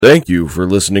Thank you for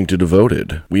listening to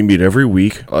Devoted. We meet every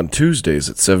week on Tuesdays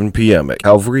at 7 p.m. at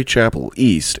Calvary Chapel,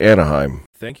 East Anaheim.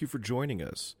 Thank you for joining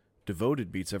us.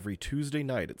 Devoted meets every Tuesday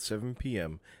night at 7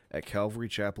 p.m. at Calvary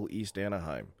Chapel, East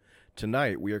Anaheim.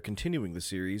 Tonight we are continuing the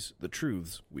series, The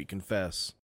Truths We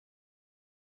Confess.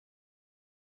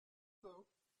 So,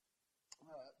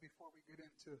 before we get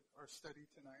into our study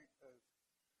tonight of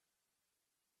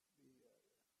the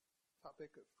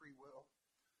topic of free will,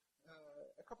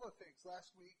 a couple of things.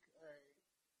 Last week, I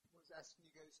was asking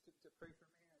you guys to pray for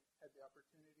me. I had the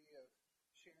opportunity of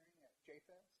sharing at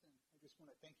J-Fest, and I just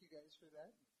want to thank you guys for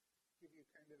that and give you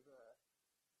kind of a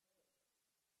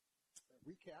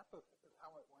recap of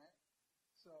how it went.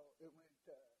 So it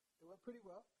went pretty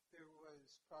well. There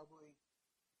was probably,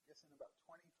 I guess, in about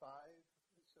 25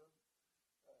 or so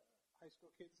high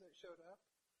school kids that showed up.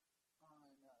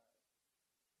 On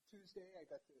Tuesday, I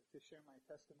got to share my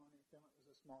testimony with them. It was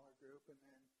a smaller group. And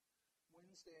then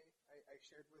Wednesday, I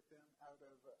shared with them out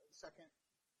of 2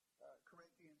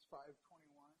 Corinthians 5:21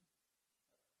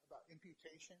 about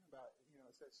imputation, about,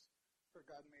 it says, for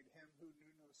God made him who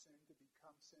knew no sin to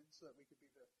become sin so that we could be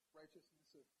the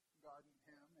righteousness of God in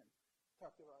him, and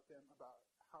talked about them about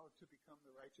how to become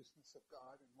the righteousness of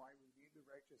God and why we need the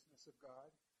righteousness of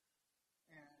God,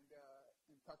 and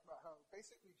talked about how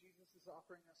basically Jesus is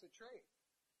offering us a trade.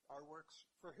 Our works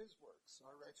for his works,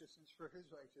 our righteousness for his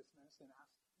righteousness, and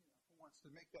asked, who wants to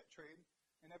make that trade?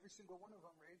 And every single one of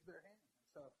them raised their hand.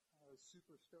 So I was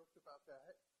super stoked about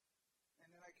that. And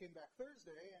then I came back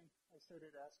Thursday, and I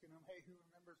started asking them, hey, who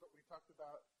remembers what we talked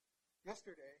about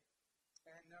yesterday?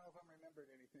 And none of them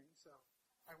remembered anything. So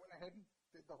I went ahead and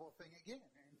did the whole thing again.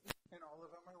 And all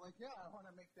of them are like, yeah, I want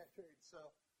to make that trade.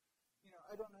 So,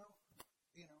 I don't know,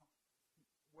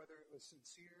 whether it was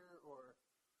sincere or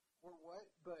what,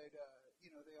 but,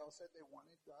 they all said they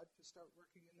wanted God to start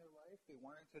working in their life. They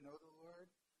wanted to know the Lord.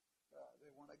 They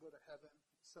want to go to heaven.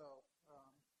 So,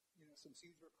 some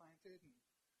seeds were planted, and,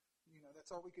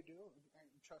 that's all we could do, and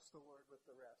trust the Lord with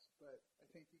the rest. But I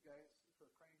thank you guys for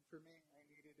praying for me. I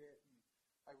needed it, and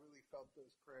I really felt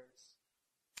those prayers.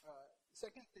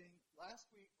 Second thing, last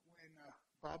week when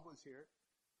Bob was here,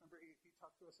 remember he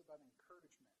talked to us about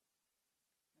encouragement.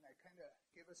 And I kind of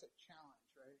gave us a challenge,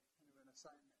 right? Kind of an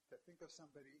assignment to think of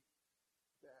somebody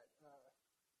that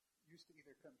used to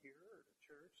either come here or to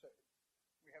church that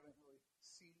we haven't really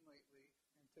seen lately,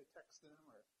 and to text them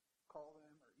or call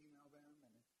them or email them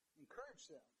and encourage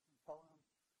them and tell them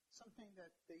something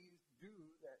that they do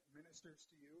that ministers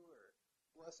to you or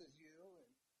blesses you,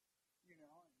 and and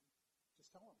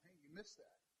just tell them, hey, you missed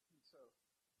that. And so,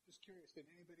 just curious, did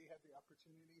anybody have the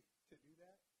opportunity to do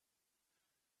that?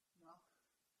 No?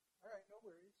 All right, no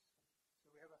worries.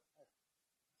 So we have a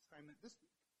assignment this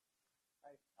week.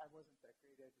 I wasn't that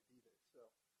great at it either, so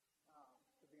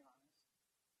to be honest.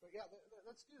 But yeah,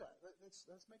 let's do that.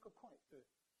 Let's make a point to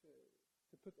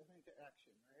put that into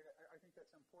action, right? I think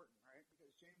that's important, right?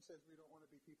 Because James says we don't want to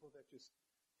be people that just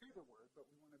hear the word, but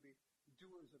we want to be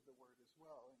doers of the word as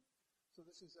well. And so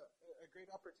this is a great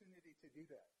opportunity to do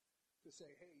that. To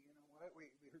say, hey, you know what? We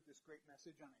heard this great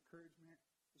message on encouragement.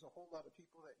 There's a whole lot of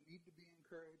people that need to be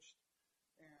encouraged,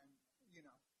 and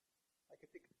I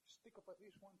could just think of at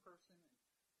least one person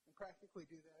and practically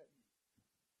do that and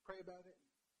pray about it and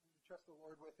trust the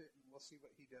Lord with it, and we'll see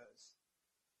what he does.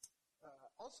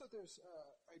 Also,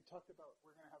 I talked about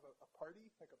we're going to have a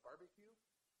party, like a barbecue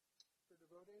for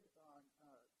Devoted on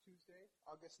Tuesday,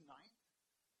 August 9th.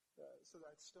 So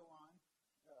that's still on.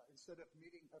 Instead of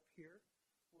meeting up here,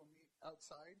 we'll meet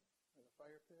outside at a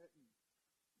fire pit and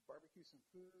barbecue some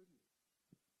food.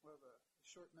 We'll have a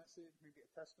short message, maybe a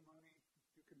testimony,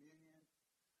 do communion,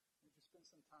 and just spend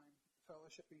some time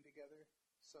fellowshipping together.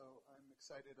 So I'm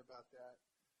excited about that.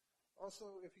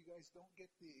 Also, if you guys don't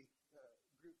get the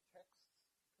group texts,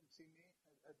 come see me.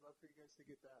 I'd love for you guys to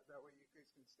get that. That way you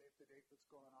guys can stay up to date what's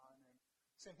going on. And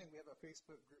same thing, we have a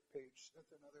Facebook group page.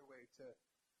 That's another way to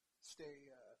stay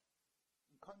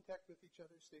in contact with each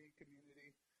other, stay in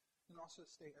community, and also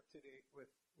stay up to date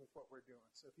with what we're doing.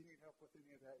 So if you need help with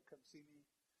any of that, come see me,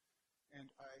 and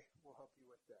I will help you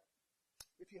with that.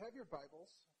 If you have your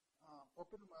Bibles,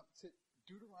 open them up to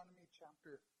Deuteronomy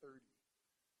chapter 30.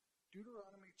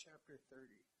 Deuteronomy chapter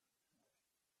 30.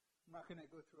 I'm not going to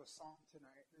go through a psalm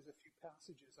tonight. There's a few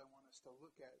passages I want us to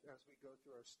look at as we go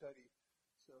through our study.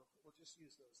 So we'll just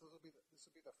use those. This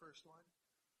will be the first one.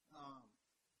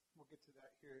 We'll get to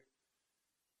that here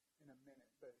in a minute.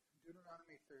 But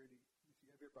Deuteronomy 30, if you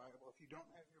have your Bible. If you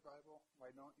don't have your Bible,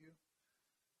 why don't you?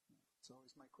 It's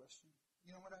always my question.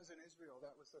 When I was in Israel,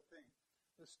 that was the thing.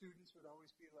 The students would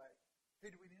always be like,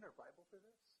 hey, do we need our Bible for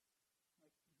this?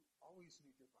 Like, you always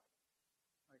need your Bible.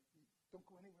 Like, Don't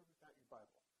go anywhere without your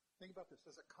Bible. Think about this.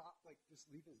 Does a cop just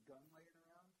leave his gun laying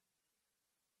around?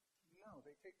 No,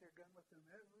 they take their gun with them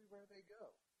everywhere they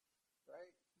go.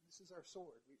 Right? This is our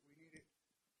sword. We need it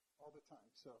all the time.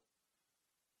 So,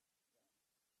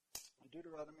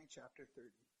 Deuteronomy chapter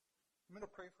 30. I'm going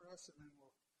to pray for us, and then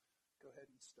we'll go ahead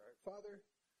and start. Father,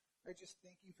 I just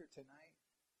thank you for tonight.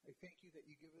 I thank you that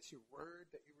you give us your word,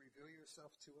 that you reveal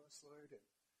yourself to us, Lord, and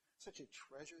such a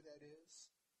treasure that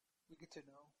is. We get to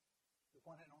know the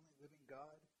one and only living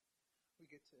God. We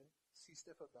get to see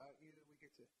stuff about you. We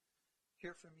get to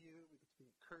hear from you. We get to be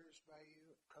encouraged by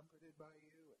you and comforted by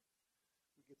you. And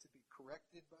we get to be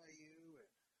corrected by you and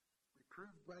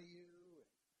reproved by you.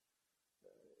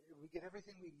 And we get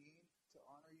everything we need to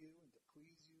honor you and to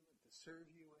please you and to serve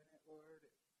you in it, Lord.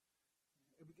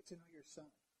 And we get to know your Son,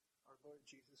 our Lord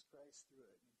Jesus Christ, through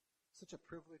it. And such a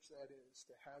privilege that is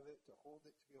to have it, to hold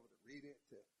it, to be able to read it,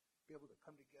 to be able to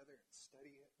come together and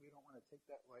study it. We don't want to take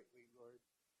that lightly, Lord.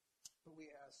 But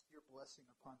we ask your blessing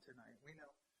upon tonight. We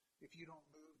know if you don't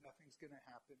move, nothing's going to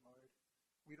happen, Lord.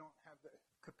 We don't have the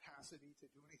capacity to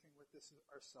do anything with this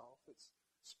ourselves. It's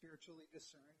spiritually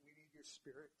discerned. We need your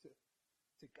Spirit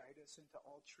to guide us into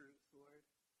all truth, Lord.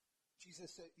 Jesus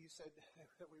said, you said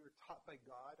that we were taught by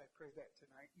God. I pray that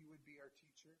tonight you would be our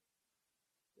teacher,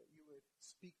 that you would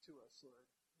speak to us, Lord.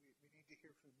 We need to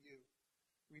hear from you.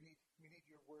 We need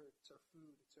your word. It's our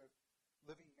food. It's our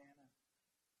living manna.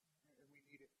 And we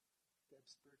need it to have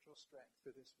spiritual strength for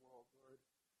this world, Lord.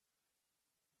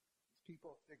 These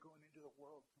people, they're going into the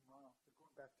world tomorrow. They're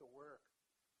going back to work.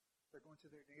 They're going to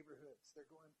their neighborhoods. They're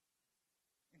going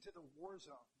into the war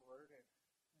zone, Lord, and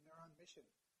they're on mission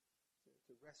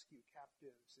to rescue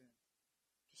captives and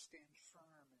to stand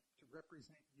firm and to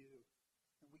represent you.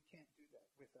 And we can't do that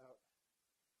without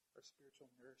our spiritual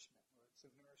nourishment, Lord.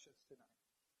 So nourish us tonight.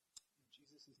 In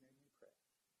Jesus' name we pray.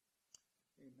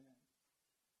 Amen.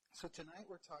 So tonight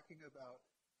we're talking about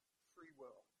free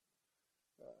will.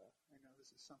 I know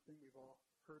this is something we've all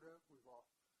heard of, we've all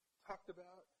talked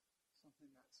about, something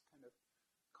that's kind of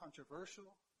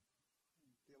controversial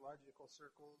in theological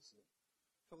circles and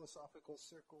philosophical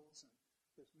circles, and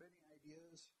there's many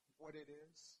ideas what it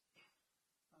is.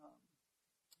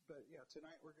 But yeah,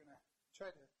 tonight we're going to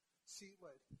try to see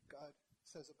what God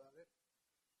says about it,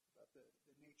 about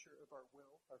the nature of our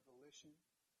will, our volition,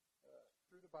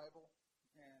 through the Bible,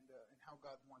 and how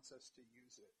God wants us to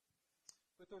use it.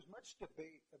 But there's much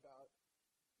debate about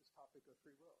this topic of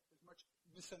free will. There's much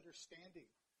misunderstanding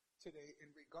today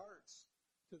in regards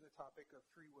to the topic of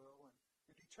free will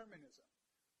and determinism.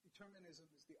 Determinism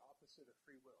is the opposite of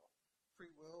free will.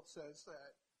 Free will says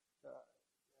that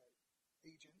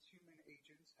human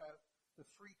agents, have the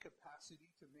free capacity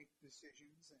to make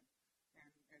decisions,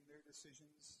 and their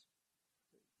decisions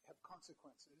have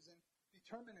consequences. And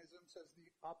determinism says the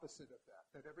opposite of that,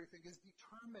 that everything is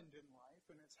determined in life,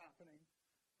 and it's happening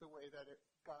the way that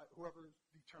whoever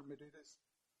determined it has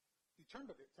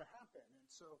determined it to happen. And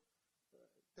so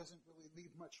it doesn't really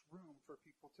leave much room for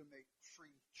people to make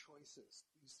free choices.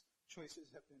 These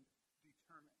choices have been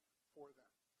determined for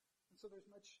them. And so there's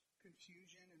much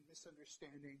confusion and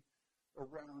misunderstanding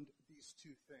around these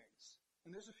two things.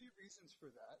 And there's a few reasons for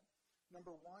that.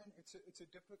 Number one, it's a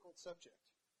difficult subject.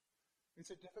 It's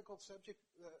a difficult subject,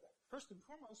 first and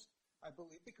foremost, I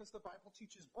believe, because the Bible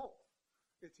teaches both.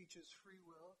 It teaches free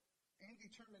will and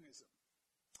determinism.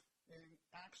 In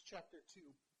Acts chapter 2,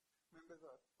 remember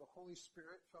the Holy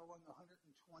Spirit fell on the 120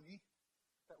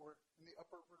 that were in the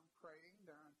upper room praying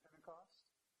there on Pentecost?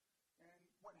 And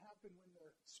what happened when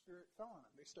the Spirit fell on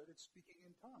them? They started speaking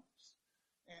in tongues.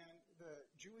 And the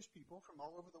Jewish people from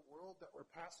all over the world that were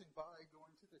passing by,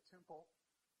 going to the temple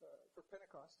for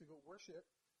Pentecost to go worship,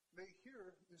 they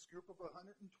hear this group of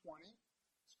 120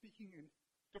 speaking in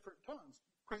different tongues,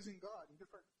 praising God in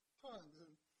different tongues.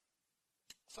 And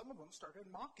some of them started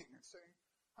mocking and saying,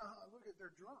 look at,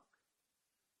 they're drunk.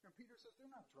 And Peter says,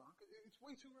 they're not drunk. It's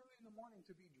way too early in the morning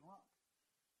to be drunk.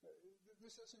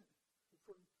 This isn't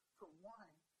for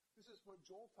wine. This is what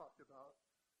Joel talked about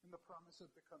in the promise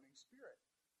of the coming Spirit.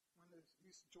 When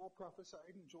Joel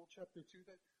prophesied in Joel chapter 2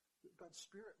 that God's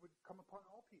Spirit would come upon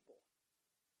all people.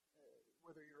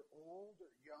 Whether you're old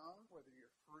or young, whether you're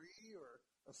free or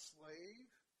a slave,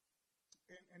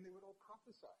 and they would all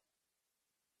prophesy,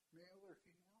 male or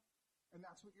female, and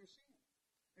that's what you're seeing.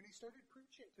 And he started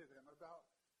preaching to them about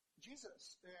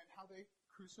Jesus and how they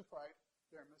crucified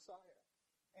their Messiah.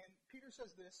 And Peter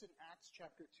says this in Acts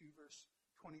chapter 2, verse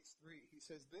 23. He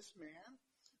says, this man,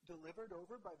 delivered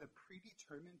over by the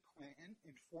predetermined plan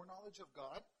and foreknowledge of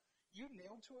God, you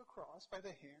nailed to a cross by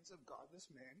the hands of godless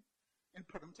men and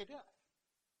put him to death.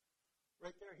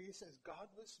 Right there, he says,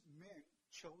 godless men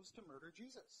chose to murder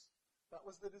Jesus. That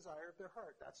was the desire of their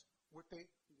heart. That's what they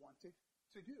wanted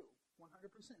to do. 100%.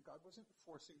 God wasn't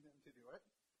forcing them to do it.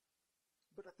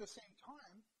 But at the same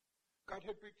time, God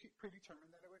had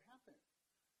predetermined that it would happen.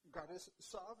 God is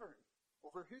sovereign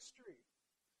over history.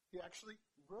 He actually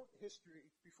wrote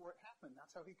history before it happened.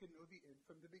 That's how he could know the end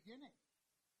from the beginning.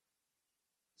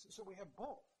 So we have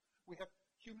both. We have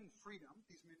human freedom.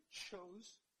 These men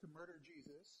chose to murder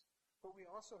Jesus. But we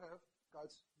also have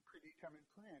God's predetermined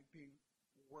plan being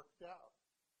worked out.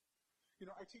 You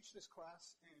know, I teach this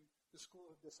class in the School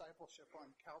of Discipleship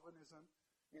on Calvinism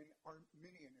and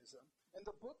Arminianism. And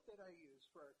the book that I use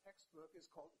for our textbook is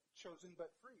called Chosen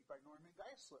But Free by Norman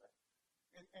Geisler.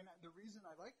 And the reason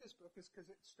I like this book is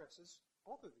because it stresses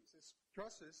both of these. It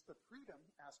stresses the freedom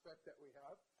aspect that we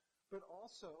have, but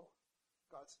also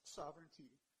God's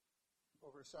sovereignty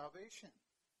over salvation.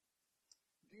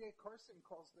 D.A. Carson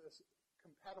calls this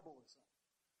compatibilism,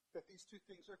 that these two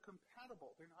things are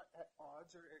compatible. They're not at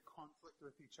odds or at conflict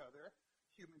with each other,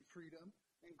 human freedom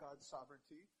and God's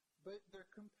sovereignty, but they're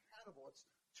compatible.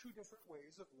 It's two different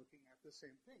ways of looking at the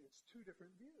same thing. It's two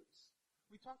different views.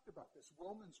 We talked about this.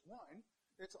 Romans 1,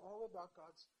 it's all about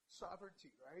God's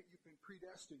sovereignty, right? You've been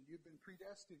predestined. You've been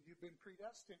predestined. You've been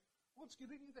predestined. Well, it's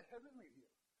giving you the heavenly view.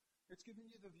 It's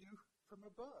giving you the view from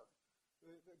above,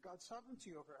 God's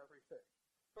sovereignty over everything.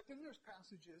 But then there's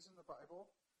passages in the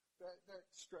Bible that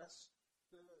stress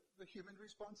the human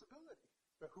responsibility,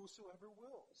 the whosoever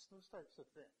wills, those types of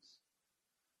things.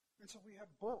 And so we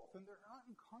have both, and they're not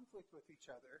in conflict with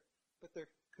each other, but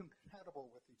they're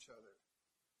compatible with each other.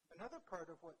 Another part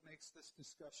of what makes this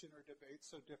discussion or debate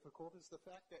so difficult is the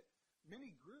fact that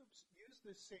many groups use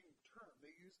this same term.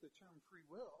 They use the term free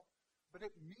will, but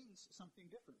it means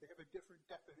something different. They have a different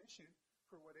definition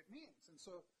for what it means. And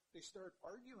so they start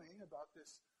arguing about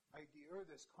this idea or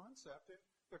this concept, and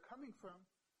they're coming from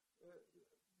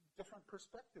different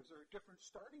perspectives or a different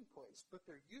starting place, but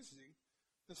they're using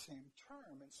the same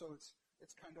term. And so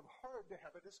it's kind of hard to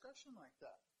have a discussion like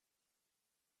that.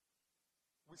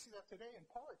 We see that today in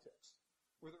politics,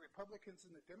 where the Republicans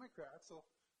and the Democrats,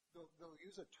 they'll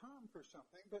use a term for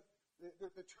something, but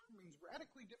the term means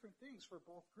radically different things for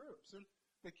both groups. And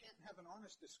they can't have an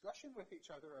honest discussion with each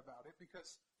other about it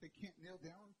because they can't nail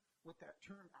down what that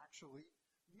term actually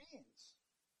means.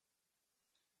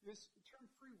 This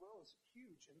term free will is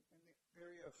huge in the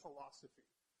area of philosophy.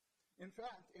 In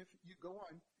fact, if you go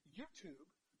on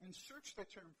YouTube and search the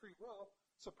term free will,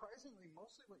 surprisingly,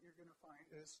 mostly what you're going to find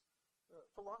is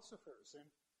philosophers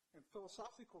and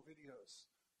philosophical videos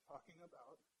talking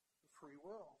about free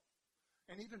will.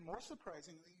 And even more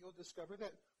surprisingly, you'll discover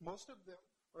that most of them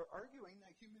are arguing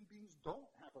that human beings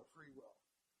don't have a free will,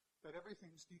 that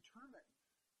everything's determined,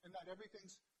 and that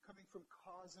everything's coming from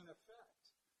cause and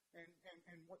effect.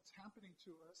 And what's happening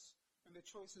to us and the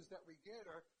choices that we get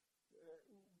are,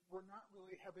 we're not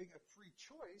really having a free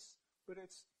choice, but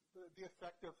it's the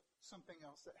effect of something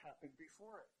else that happened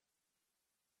before it.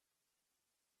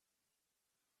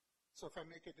 So if I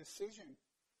make a decision,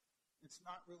 it's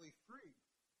not really free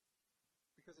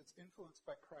because it's influenced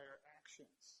by prior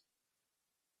actions.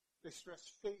 They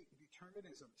stress fate and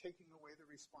determinism, taking away the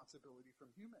responsibility from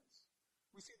humans.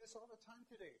 We see this all the time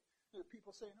today. There are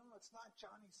people saying, no, it's not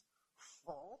Johnny's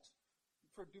fault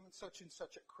for doing such and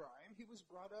such a crime. He was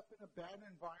brought up in a bad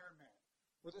environment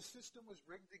where the system was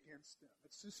rigged against him.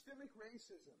 It's systemic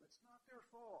racism. It's not their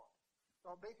fault.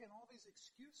 They're making all these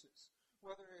excuses,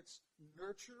 whether it's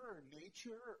nurture or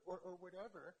nature or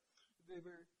whatever.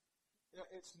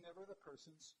 It's never the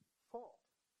person's fault.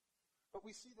 But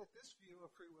we see that this view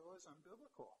of free will is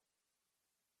unbiblical.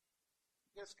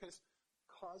 Yes, because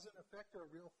cause and effect are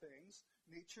real things.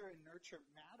 Nature and nurture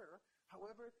matter.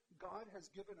 However, God has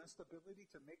given us the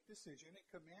ability to make decisions and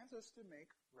commands us to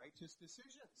make righteous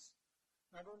decisions.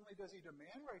 Not only does he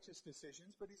demand righteous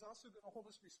decisions, but he's also going to hold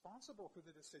us responsible for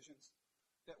the decisions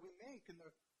that we make, and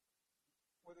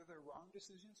whether they're wrong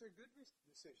decisions or good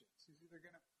decisions. He's either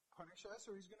going to punish us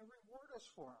or he's going to reward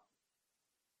us for them.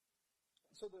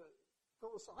 So the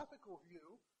philosophical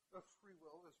view of free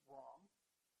will is wrong,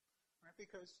 right?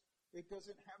 Because it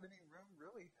doesn't have any room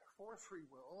really for free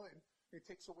will, and it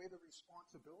takes away the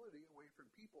responsibility away from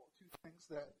people, two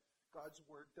things that God's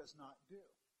word does not do.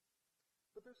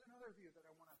 But there's another view that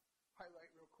I want to highlight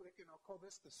real quick, and I'll call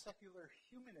this the secular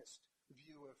humanist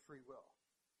view of free will.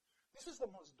 This is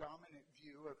the most dominant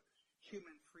view of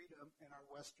human freedom in our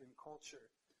Western culture.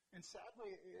 And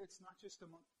sadly, it's not just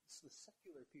amongst the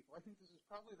secular people. I think this is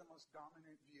probably the most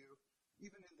dominant view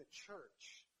even in the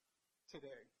church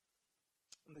today.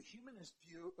 And the humanist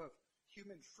view of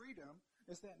human freedom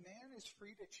is that man is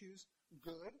free to choose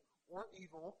good or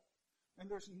evil And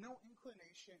there's no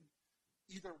inclination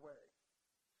either way.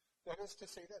 That is to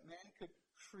say that man could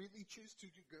freely choose to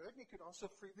do good, and he could also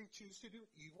freely choose to do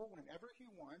evil whenever he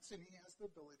wants, and he has the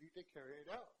ability to carry it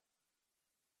out.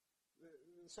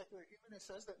 The secular humanist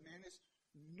says that man is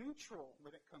neutral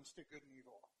when it comes to good and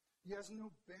evil. He has no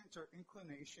bent or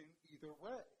inclination either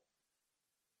way.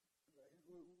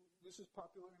 This is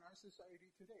popular in our society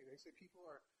today. They say people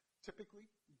are typically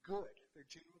good. They're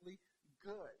generally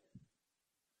good.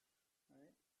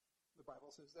 Right? The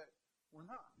Bible says that we're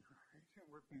not, right? And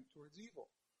we're bent towards evil.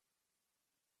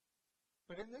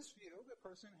 But in this view, the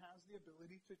person has the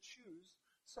ability to choose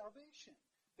salvation.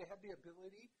 They have the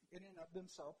ability in and of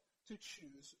themselves to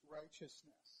choose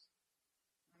righteousness.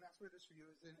 And that's where this view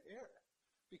is in error,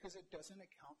 because it doesn't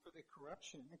account for the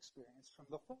corruption experienced from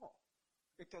the fall.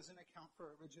 It doesn't account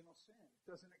for original sin. It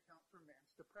doesn't account for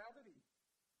man's depravity.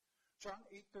 John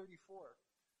 8:34,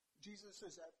 Jesus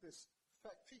is at this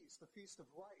feast, the Feast of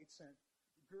Lights, and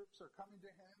groups are coming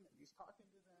to him, and he's talking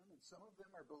to them, and some of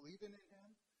them are believing in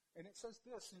him. And it says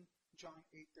this in John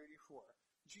 8:34.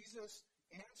 Jesus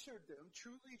answered them,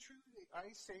 "Truly, truly,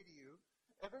 I say to you,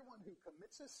 everyone who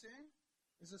commits a sin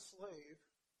is a slave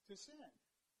to sin."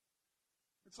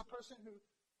 It's a person who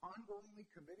ongoingly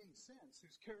committing sins,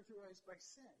 who's characterized by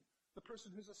sin. The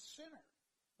person who's a sinner,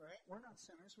 right? We're not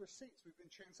sinners, we're saints. We've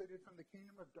been translated from the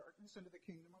kingdom of darkness into the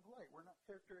kingdom of light. We're not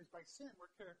characterized by sin,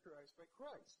 we're characterized by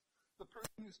Christ. The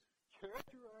person who's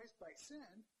characterized by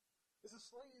sin is a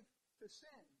slave to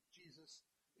sin, Jesus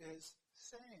is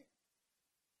saying.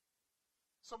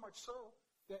 So much so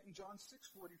that in John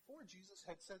 6:44, Jesus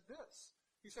had said this.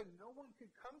 He said, "No one can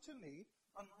come to me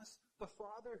unless the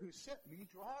Father who sent me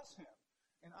draws him,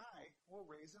 and I will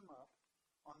raise him up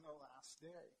on the last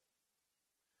day."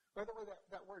 By the way,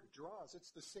 that word draws,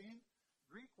 it's the same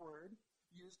Greek word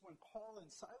used when Paul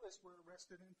and Silas were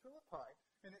arrested in Philippi.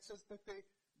 And it says that they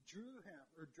drew him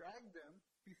or dragged them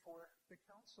before the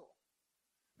council.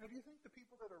 Now, do you think the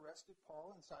people that arrested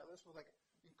Paul and Silas were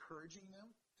encouraging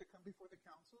them to come before the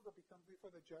council, to come before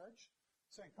the judge,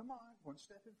 saying, "Come on, one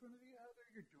step in front of the other,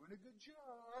 you're doing a good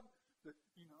job,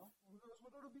 who knows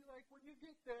what it'll be like when you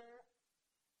get there?"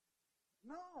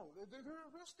 No, they're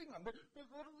arresting them. They're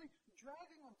literally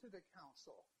dragging them to the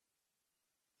council.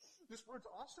 This word's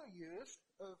also used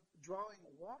of drawing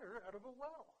water out of a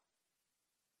well.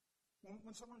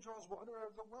 When someone draws water out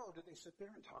of the well, do they sit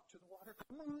there and talk to the water?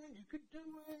 "Come on, you could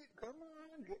do it. Come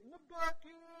on, get in the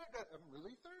bucket. I'm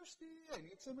really thirsty. I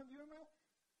need some of your milk."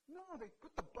 No, they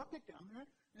put the bucket down there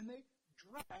and they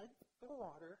drag the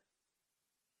water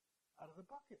out of the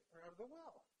bucket or out of the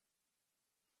well.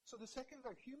 So the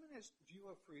secular humanist view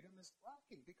of freedom is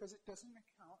lacking because it doesn't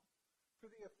account for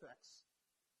the effects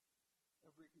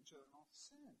of original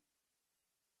sin.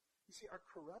 You see, our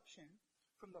corruption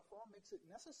from the fall makes it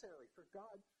necessary for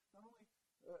God not only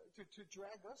to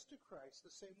drag us to Christ the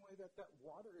same way that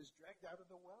water is dragged out of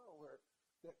the well, or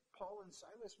that Paul and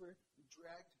Silas were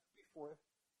dragged before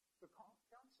the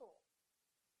council.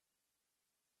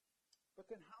 But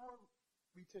then how are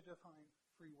we to define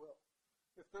free will?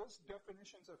 If those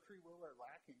definitions of free will are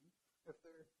lacking, if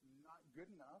they're not good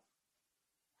enough,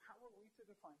 how are we to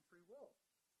define free will?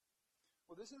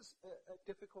 Well, this is a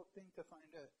difficult thing to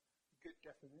find a good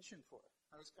definition for.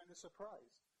 I was kind of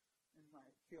surprised in my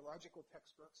theological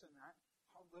textbooks and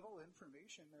how little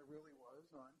information there really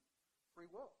was on free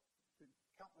will. The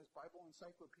countless Bible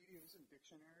encyclopedias and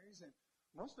dictionaries, and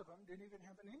most of them didn't even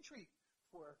have an entry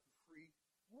for free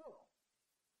will.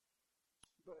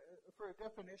 But for a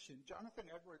definition, Jonathan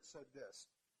Edwards said this: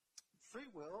 free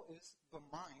will is the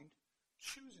mind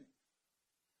choosing.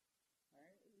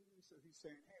 Right? So he's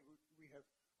saying, hey, we have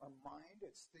our mind,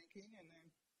 it's thinking, and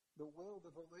then the will, the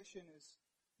volition, is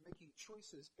making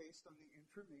choices based on the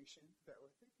information that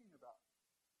we're thinking about.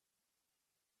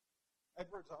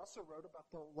 Edwards also wrote about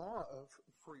the law of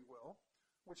free will,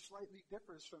 which slightly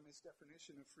differs from his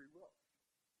definition of free will.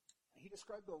 He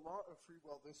described the law of free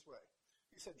will this way.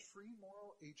 He said, free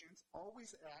moral agents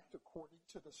always act according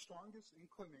to the strongest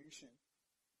inclination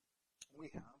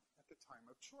we have at the time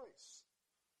of choice.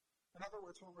 In other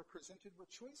words, when we're presented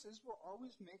with choices, we'll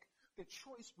always make the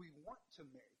choice we want to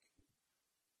make.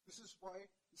 This is why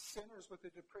sinners with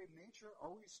a depraved nature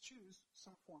always choose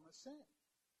some form of sin.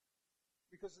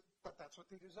 Because that's what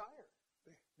they desire.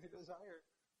 They desire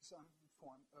some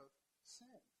form of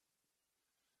sin.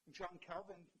 John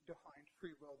Calvin defined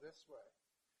free will this way.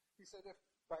 He said, if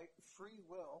by free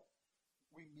will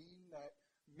we mean that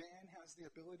man has the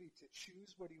ability to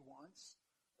choose what he wants,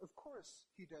 of course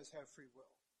he does have free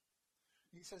will.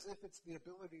 He says if it's the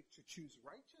ability to choose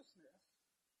righteousness,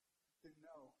 then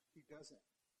no, he doesn't.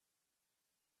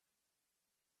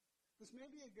 This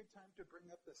may be a good time to bring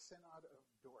up the Synod of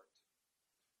Dort.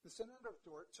 The Synod of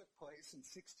Dort took place in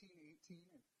 1618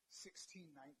 and 1619,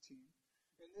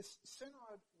 and this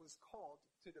synod was called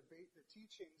to debate the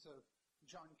teachings of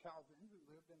John Calvin, who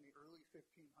lived in the early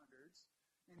 1500s,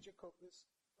 and Jacobus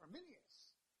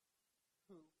Arminius,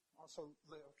 who also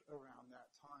lived around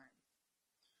that time.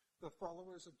 The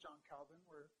followers of John Calvin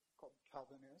were called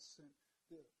Calvinists, and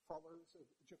the followers of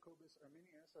Jacobus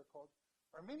Arminius are called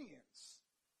Arminians.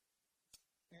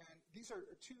 And these are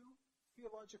two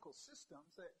theological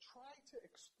systems that try to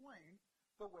explain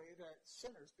the way that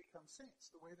sinners become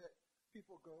saints, the way that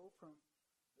people go from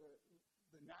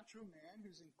the natural man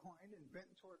who's inclined and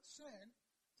bent towards sin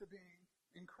to being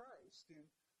in Christ and,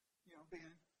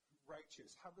 being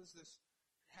righteous. How does this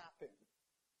happen?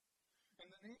 And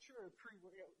the nature of free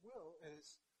will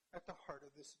is at the heart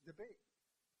of this debate.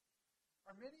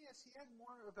 Arminius, he had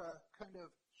more of a kind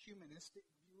of humanistic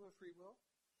view of free will.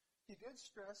 He did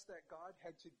stress that God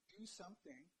had to do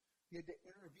something. He had to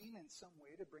intervene in some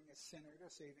way to bring a sinner to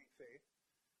saving faith.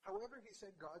 However, he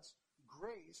said God's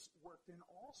grace worked in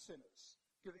all sinners,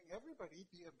 giving everybody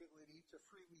the ability to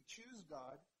freely choose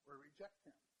God or reject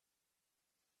him.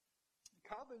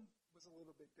 Calvin was a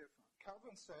little bit different.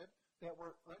 Calvin said that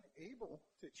we're unable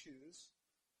to choose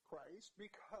Christ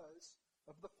because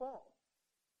of the fall.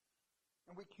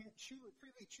 And we can't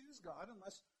freely choose God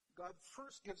unless God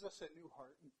first gives us a new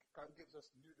heart and God gives us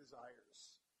new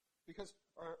desires. Because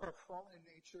our fallen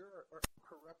nature, our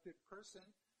corrupted person,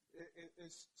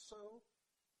 is so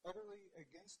utterly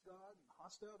against God and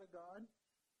hostile to God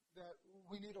that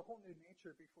we need a whole new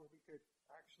nature before we could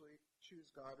actually choose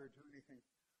God or do anything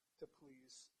to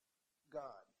please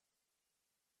God.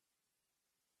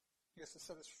 He has to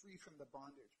set us free from the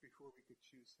bondage before we could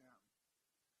choose him.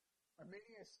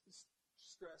 Arminius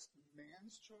stressed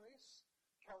man's choice.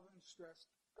 Calvin stressed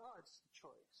God's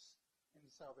choice in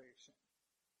salvation.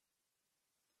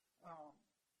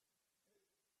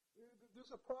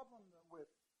 There's a problem with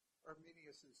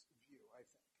Arminius' view, I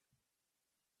think.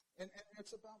 And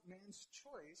it's about man's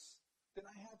choice. Then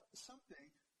I have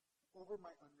something over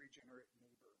my unregenerate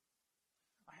neighbor.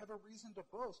 I have a reason to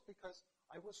boast because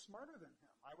I was smarter than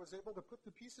him. I was able to put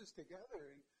the pieces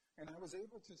together, and I was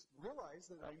able to realize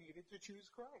that I needed to choose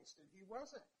Christ, and he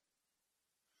wasn't.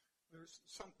 There's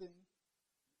something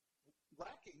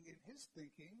lacking in his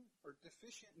thinking or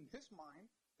deficient in his mind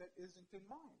that isn't in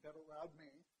mine, that allowed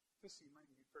me to see my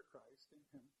need for Christ and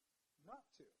him not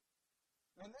to.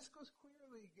 And this goes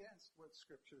clearly against what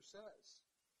Scripture says.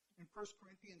 In 1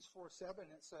 Corinthians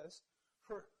 4:7 it says,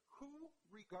 "For who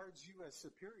regards you as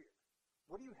superior?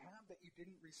 What do you have that you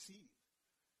didn't receive?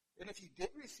 And if you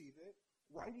did receive it,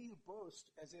 why do you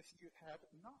boast as if you had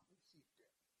not received it?"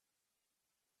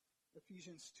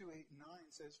 Ephesians 2:8-9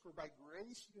 says, "For by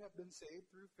grace you have been saved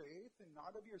through faith, and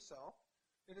not of yourself.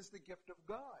 It is the gift of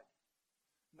God,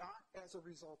 not as a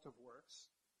result of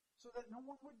works, so that no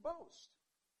one would boast."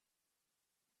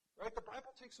 Right? The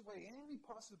Bible takes away any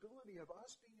possibility of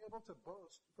us being able to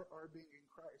boast for our being in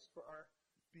Christ, for our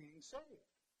being saved.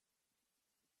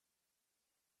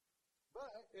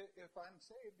 But if I'm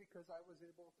saved because I was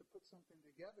able to put something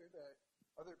together that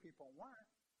other people weren't,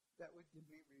 that would give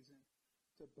me reason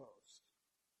to boast.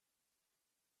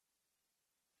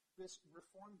 This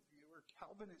Reformed view or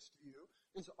Calvinist view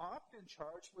is often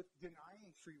charged with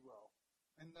denying free will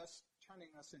and thus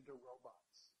turning us into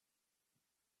robots.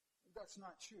 That's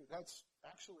not true. That's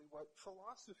actually what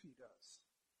philosophy does.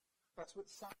 That's what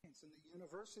science and the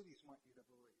universities want you to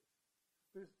believe.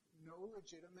 There's no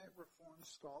legitimate Reformed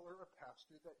scholar or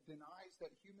pastor that denies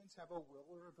that humans have a will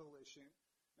or a volition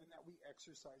and that we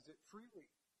exercise it freely.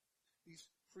 These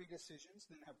free decisions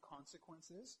then have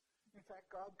consequences. In fact,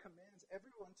 God commands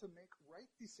everyone to make right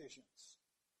decisions,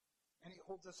 and he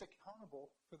holds us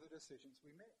accountable for the decisions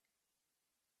we make.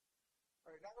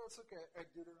 All right, now let's look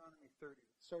at Deuteronomy 30,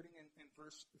 starting in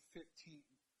verse 15.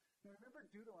 Now remember,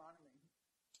 Deuteronomy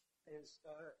is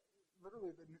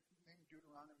literally the name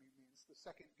Deuteronomy means the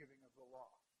second giving of the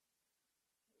law.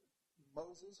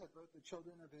 Moses had brought the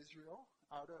children of Israel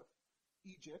out of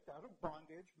Egypt, out of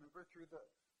bondage, remember, through the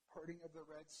parting of the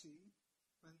Red Sea,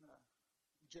 when the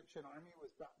Egyptian army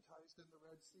was baptized in the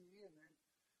Red Sea, and then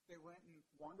they went and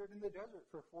wandered in the desert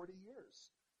for 40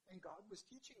 years. And God was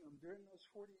teaching them during those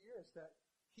 40 years that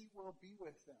he will be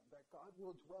with them, that God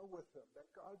will dwell with them, that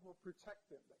God will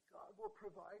protect them, that God will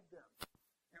provide them.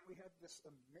 And we had this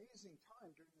amazing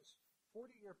time during this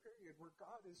 40-year period where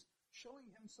God is showing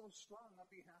himself strong on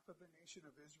behalf of the nation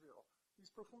of Israel.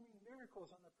 He's performing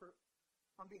miracles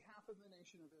on behalf of the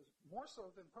nation of Israel, more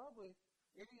so than probably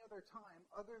any other time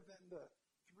other than the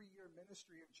 3-year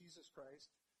ministry of Jesus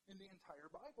Christ in the entire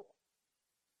Bible.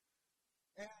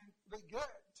 And they get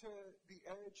to the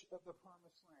edge of the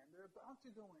promised land. They're about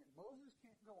to go in. Moses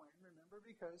can't go in, remember,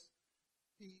 because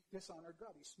he dishonored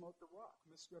God. He smote the rock,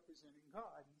 misrepresenting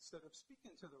God instead of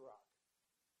speaking to the rock.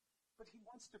 But he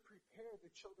wants to prepare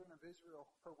the children of Israel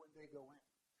for when they go in.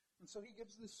 And so he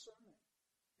gives this sermon.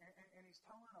 And he's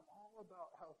telling them all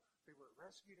about how they were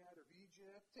rescued out of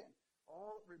Egypt and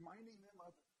all reminding them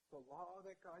of the law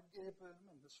that God gave them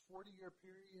in this 40-year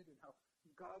period and how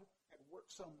God had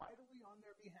worked so mightily on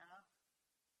their behalf.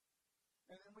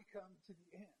 And then we come to the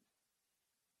end.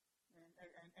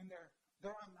 And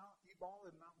they're on Mount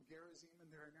Ebal and Mount Gerizim, and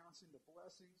they're announcing the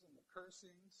blessings and the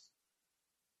cursings.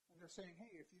 And they're saying,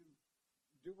 hey, if you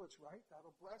do what's right,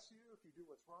 that'll bless you. If you do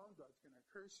what's wrong, God's going to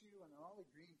curse you. And they're all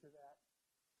agreeing to that.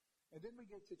 And then we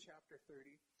get to chapter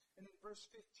 30. And in verse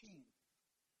 15,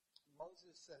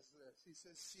 Moses says this. He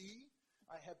says, see,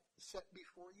 I have set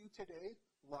before you today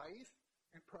life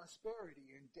and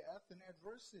prosperity and death and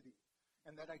adversity.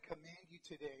 And that I command you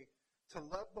today to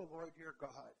love the Lord your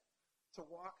God, to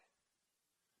walk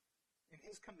in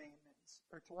his commandments,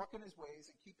 or to walk in his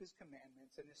ways and keep his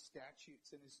commandments and his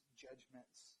statutes and his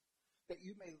judgments, that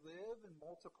you may live and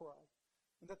multiply,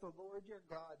 and that the Lord your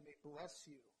God may bless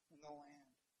you in the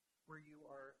land where you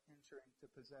are entering to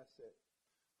possess it.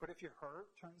 But if your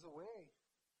heart turns away,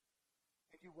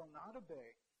 and you will not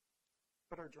obey,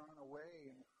 but are drawn away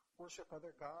and worship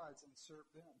other gods and serve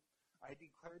them, I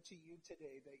declare to you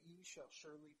today that you shall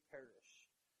surely perish.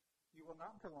 You will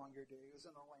not prolong your days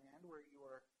in a land where you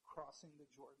are crossing the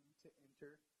Jordan to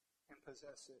enter and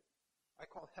possess it. I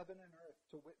call heaven and earth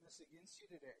to witness against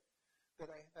you today that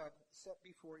I have set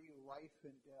before you life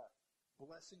and death,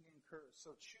 blessing and curse.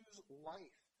 So choose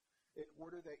life in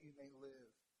order that you may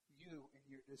live, you and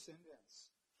your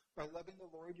descendants, by loving the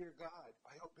Lord your God,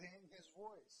 by obeying his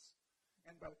voice,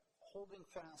 and by holding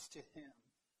fast to him.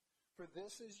 For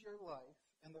this is your life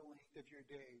and the length of your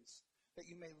days, that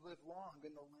you may live long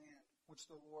in the land which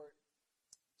the Lord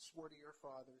swore to your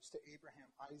fathers, to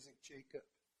Abraham, Isaac, Jacob,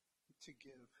 to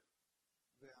give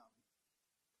them.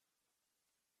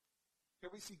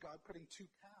 Here we see God putting two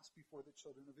paths before the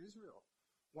children of Israel.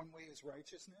 One way is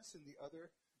righteousness, and the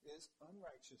other is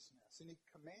unrighteousness. And he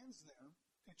commands them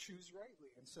to choose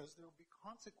rightly and says there will be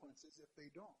consequences if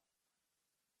they don't.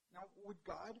 Now, would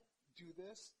God do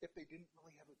this if they didn't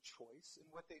really have a choice in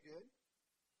what they did?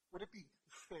 Would it be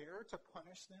fair to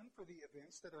punish them for the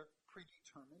events that are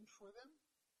predetermined for them?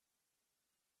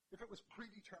 If it was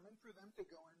predetermined for them to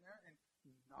go in there and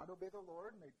not obey the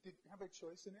Lord and they didn't have a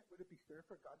choice in it, would it be fair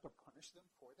for God to punish them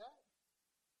for that?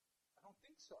 I don't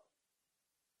think so.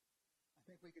 I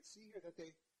think we could see here that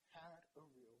they had a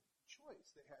real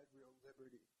choice. They had real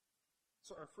liberty.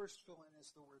 So our first fill-in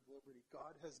is the word liberty.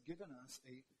 God has given us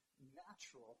a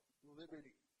natural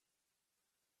liberty.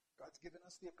 God's given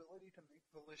us the ability to make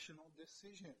volitional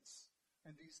decisions.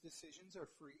 And these decisions are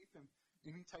free from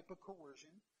any type of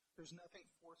coercion. There's nothing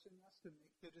forcing us to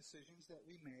make the decisions that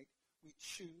we make. We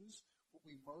choose what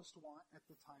we most want at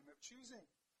the time of choosing.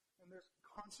 And there's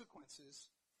consequences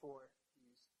for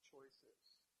these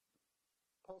choices.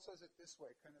 Paul says it this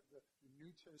way, kind of the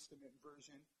New Testament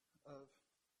version of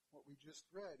what we just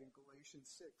read in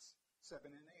Galatians 6, 7,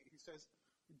 and 8. He says,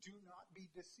 do not be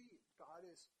deceived. God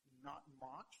is not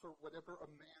mocked. For whatever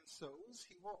a man sows,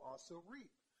 he will also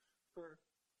reap. For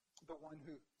the one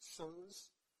who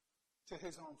sows to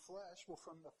his own flesh will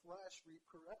from the flesh reap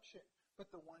corruption. But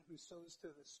the one who sows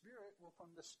to the Spirit will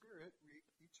from the Spirit reap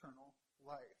eternal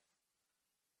life.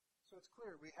 So it's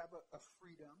clear we have a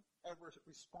freedom, and we're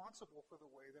responsible for the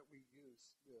way that we use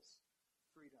this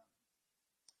freedom.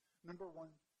 Number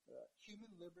one,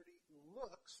 human liberty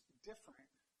looks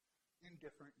different in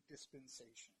different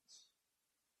dispensations.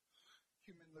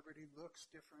 Human liberty looks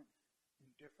different in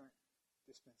different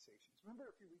dispensations.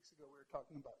 Remember a few weeks ago we were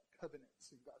talking about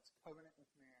covenants and God's covenant with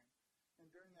man.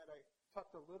 And during that I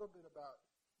talked a little bit about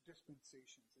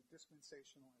dispensations and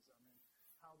dispensationalism and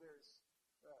how there's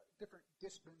different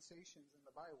dispensations in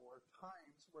the Bible, or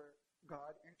times where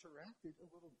God interacted a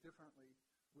little differently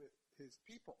with his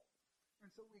people.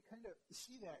 And so we kind of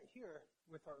see that here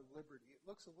with our liberty. It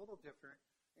looks a little different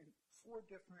in four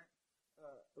different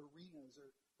arenas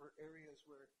or areas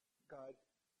where God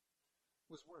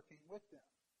was working with them.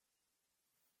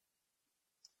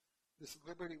 This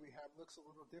liberty we have looks a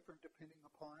little different depending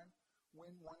upon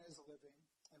when one is living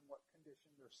and what condition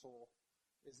their soul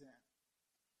is in.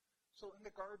 So in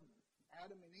the garden,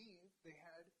 Adam and Eve, they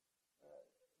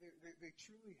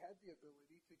truly had the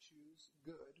ability to choose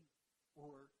good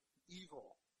or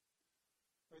evil.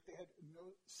 Right? They had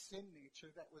no sin nature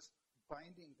that was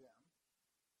binding them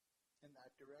in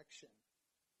that direction.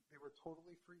 They were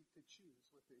totally free to choose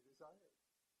what they desired.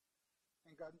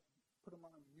 And God put them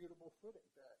on a mutable footing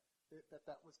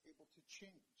that was able to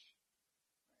change.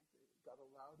 Right? God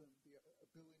allowed them the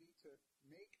ability to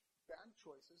make bad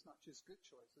choices, not just good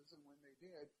choices, and when they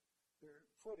did, their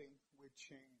footing would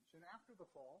change. And after the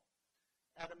fall,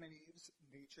 Adam and Eve's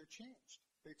nature changed.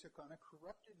 They took on a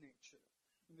corrupted nature.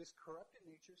 And this corrupted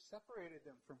nature separated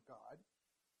them from God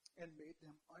and made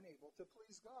them unable to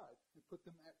please God and put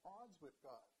them at odds with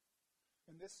God.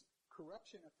 And this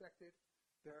corruption affected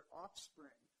their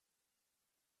offspring's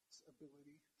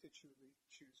ability to truly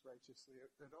choose righteously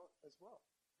as well,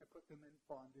 and put them in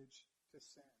bondage to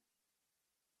sin.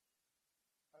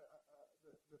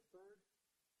 The third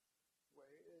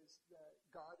way is that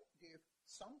God gave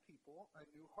some people a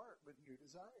new heart with new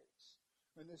desires.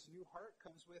 And this new heart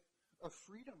comes with a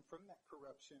freedom from that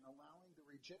corruption, allowing the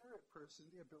regenerate person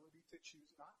the ability to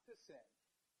choose not to sin.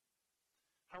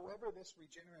 However, this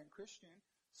regenerate Christian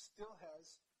still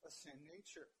has a sin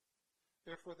nature.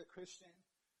 Therefore, the Christian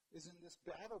is in this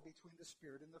battle between the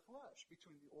spirit and the flesh,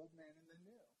 between the old man and the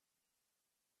new.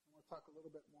 And we'll talk a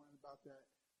little bit more about that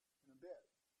in a bit.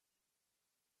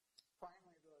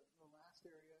 Finally, the last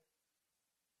area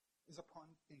is upon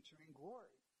entering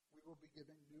glory. We will be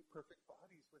given new perfect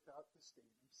bodies without the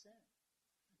stain of sin.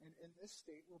 And in this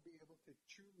state, we'll be able to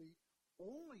truly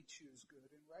only choose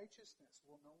good and righteousness.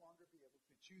 We'll no longer be able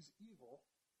to choose evil,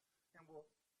 and we'll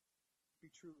be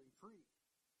truly free.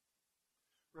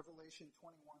 Revelation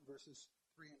 21 verses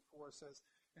 3 and 4 says,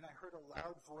 "And I heard a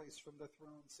loud voice from the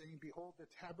throne saying, Behold, the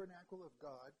tabernacle of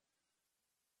God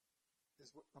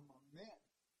is among men,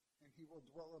 and he will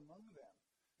dwell among them.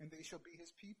 And they shall be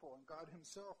his people, and God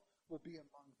himself will be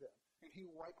among them. And he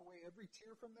will wipe away every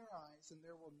tear from their eyes, and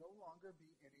there will no longer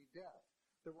be any death.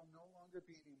 There will no longer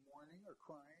be any mourning or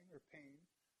crying or pain,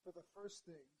 for the first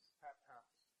things have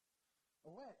passed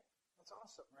away." That's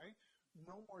awesome, right?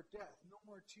 No more death, no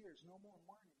more tears, no more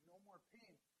mourning, no more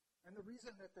pain. And the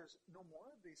reason that there's no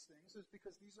more of these things is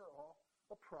because these are all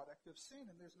a product of sin,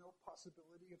 and there's no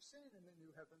possibility of sin in the new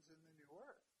heavens and the new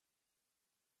earth.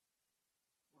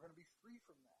 We're going to be free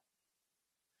from that.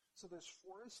 So there's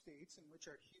 4 estates in which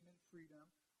our human freedom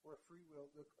or free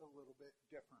will look a little bit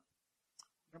different.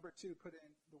 Number 2, put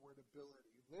in the word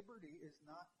ability. Liberty is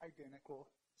not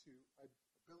identical to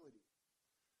ability.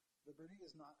 Liberty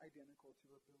is not identical to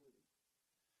ability.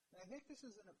 And I think this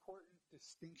is an important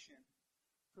distinction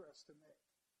for us to make.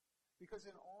 Because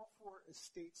in all 4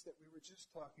 estates that we were just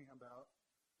talking about,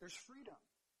 there's freedom.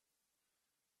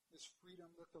 This freedom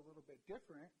looked a little bit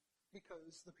different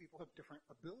because the people have different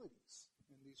abilities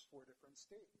in these 4 different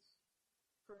states.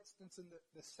 For instance, in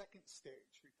the second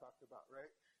stage we talked about,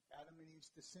 right? Adam and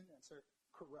Eve's descendants are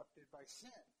corrupted by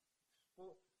sin.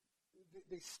 Well,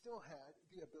 they still had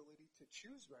the ability to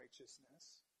choose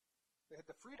righteousness. They had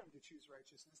the freedom to choose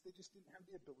righteousness. They just didn't have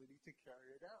the ability to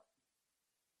carry it out.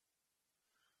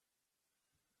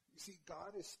 You see,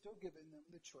 God is still giving them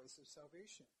the choice of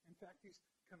salvation. In fact, he's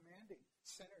commanding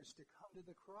sinners to come to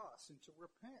the cross and to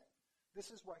repent.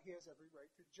 This is why he has every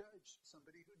right to judge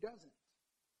somebody who doesn't.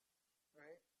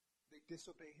 Right? They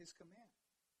disobey his command.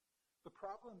 The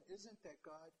problem isn't that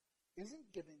God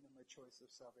isn't giving them a choice of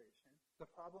salvation.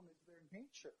 The problem is their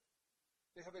nature.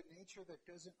 They have a nature that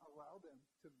doesn't allow them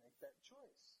to make that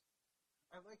choice.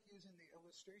 I like using the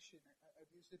illustration.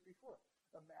 I've used it before.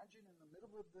 Imagine in the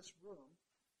middle of this room,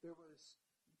 there was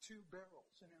 2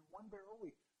 barrels. And in one barrel,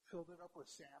 we filled it up with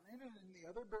salmon. And in the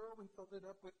other barrel, we filled it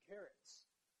up with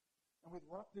carrots. And we'd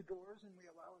lock the doors, and we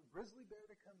allow a grizzly bear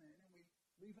to come in, and we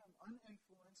leave him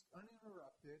uninfluenced,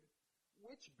 uninterrupted.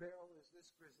 Which barrel is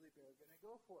this grizzly bear going to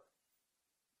go for?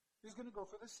 He's going to go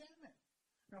for the salmon.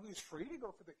 Now, he's free to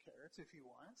go for the carrots if he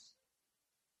wants,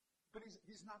 but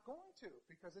he's not going to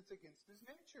because it's against his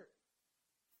nature.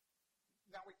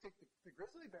 Now we take the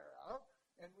grizzly bear out,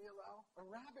 and we allow a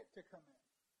rabbit to come in.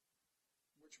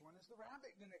 Which one is the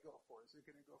rabbit going to go for? Is it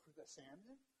going to go for the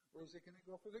salmon, or is it going to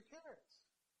go for the carrots?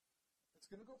 It's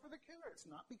going to go for the carrots,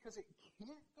 not because it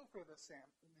can't go for the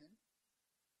salmon,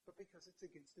 but because it's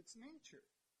against its nature.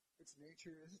 Its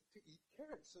nature is to eat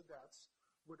carrots, so that's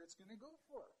what it's going to go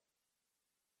for.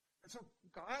 And so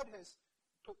God has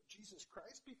put Jesus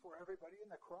Christ before everybody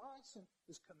in the cross and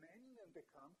is commanding them to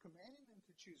come, commanding them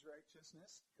to choose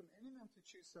righteousness, commanding them to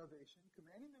choose salvation,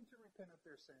 commanding them to repent of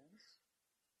their sins.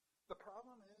 The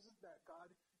problem is that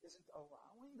God isn't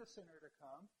allowing the sinner to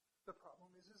come. The problem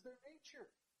is their nature.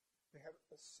 They have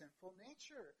a sinful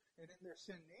nature, and in their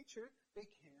sin nature, they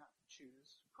can't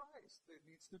choose Christ. There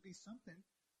needs to be something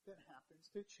that happens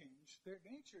to change their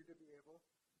nature to be able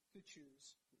to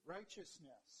choose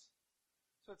righteousness.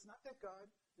 So it's not that God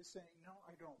is saying, no,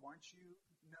 I don't want you.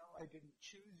 No, I didn't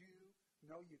choose you.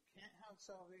 no, you can't have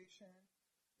salvation.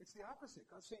 It's the opposite.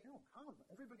 God's saying, no, come.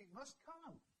 Everybody must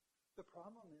come. The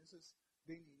problem is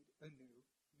they need a new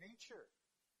nature.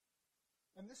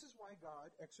 And this is why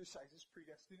God exercises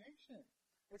predestination.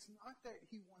 It's not that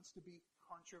he wants to be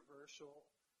controversial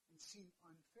and seem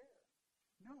unfair.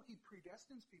 No, he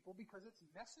predestines people because it's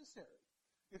necessary.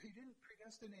 If he didn't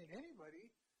predestinate anybody,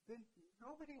 then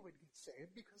nobody would get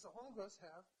saved because all of us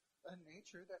have a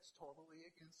nature that's totally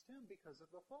against him because of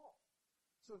the fall.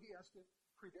 So he has to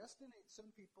predestinate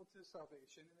some people to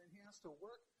salvation, and then he has to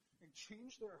work and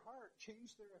change their heart,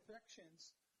 change their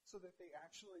affections, so that they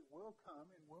actually will come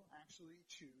and will actually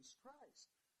choose Christ.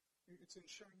 It's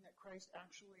ensuring that Christ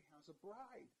actually has a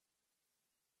bride,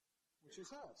 which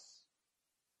is us.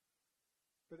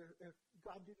 But if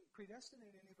God didn't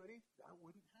predestinate anybody, that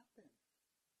wouldn't happen.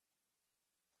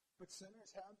 But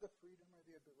sinners have the freedom or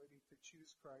the ability to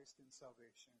choose Christ in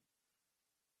salvation.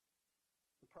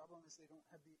 The problem is they don't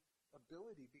have the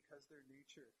ability because their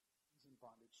nature is in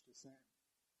bondage to sin.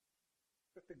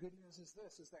 But the good news is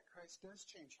this, is that Christ does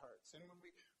change hearts. And when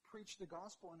we preach the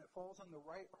gospel and it falls on the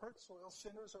right heart soil,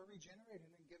 sinners are regenerated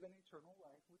and given eternal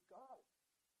life with God.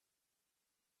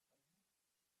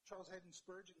 Charles Haddon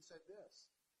Spurgeon said this,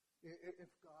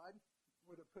 if God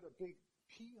would have put a big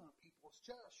P on people's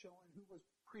chest showing who was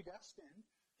predestined,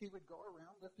 he would go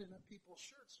around lifting up people's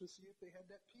shirts to see if they had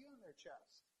that P on their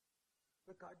chest.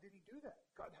 But God didn't do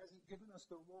that. God hasn't given us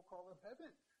the roll call of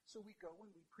heaven. So we go and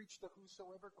we preach the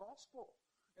whosoever gospel.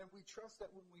 And we trust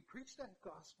that when we preach that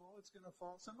gospel, it's going to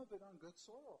fall, some of it on good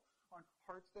soil, on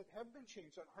hearts that have been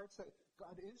changed, on hearts that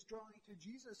God is drawing to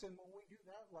Jesus. And when we do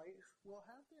that, life will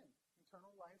happen.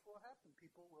 Eternal life will happen.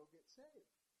 People will get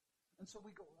saved. And so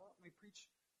we go out and we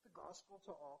preach the gospel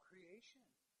to all creation.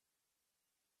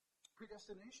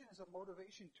 Predestination is a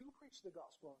motivation to preach the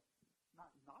gospel, not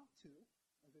to,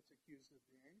 as it's accused of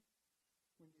being,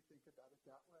 when you think about it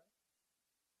that way.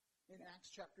 In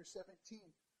Acts chapter 17,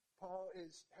 Paul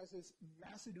has this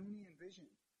Macedonian vision.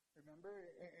 Remember?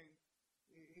 And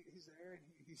he's there and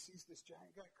he sees this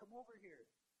giant guy. Come over here.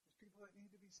 There's people that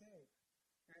need to be saved.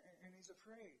 And he's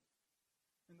afraid.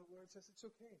 And the Lord says, it's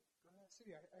okay. Go to that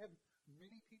city. I have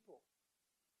many people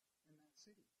in that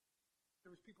city.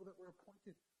 There was people that were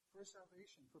appointed for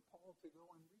salvation, for Paul to go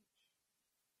and reach.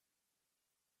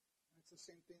 And it's the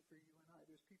same thing for you and I.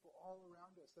 There's people all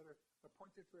around us that are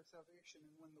appointed for salvation,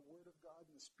 and when the Word of God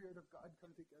and the Spirit of God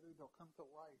come together, they'll come to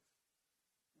life.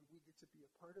 And we get to be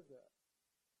a part of that.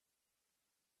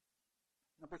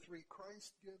 Number 3,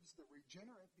 Christ gives the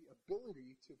regenerate the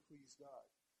ability to please God.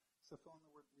 So fill in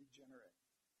the word regenerate.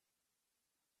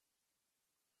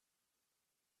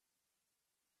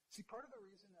 See, part of the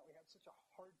reason that we have such a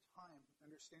hard time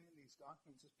understanding these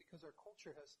doctrines is because our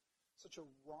culture has such a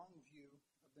wrong view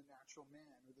of the natural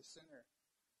man or the sinner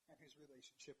and his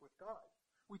relationship with God.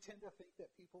 We tend to think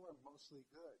that people are mostly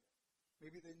good.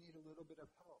 Maybe they need a little bit of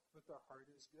help, but their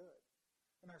heart is good.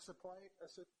 And our society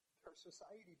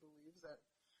believes that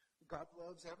God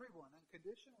loves everyone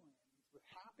unconditionally and he's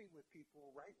happy with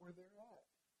people right where they're at.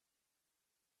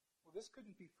 Well, this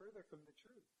couldn't be further from the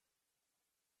truth.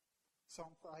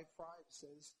 Psalm 5:5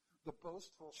 says, the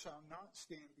boastful shall not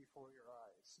stand before your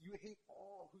eyes. You hate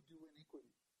all who do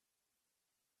iniquity.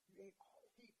 You hate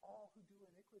all who do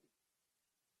iniquity.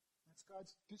 That's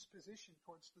God's disposition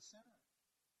towards the sinner.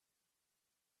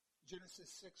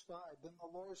 Genesis 6:5, then the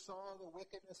Lord saw the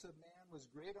wickedness of man was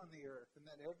great on the earth, and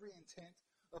that every intent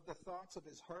of the thoughts of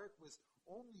his heart was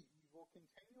only evil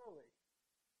continually.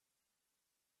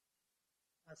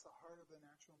 That's the heart of the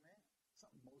natural man. It's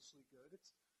not mostly good.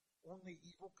 It's only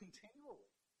evil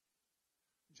continually.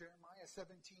 Jeremiah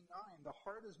 17:9, the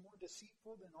heart is more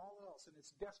deceitful than all else, and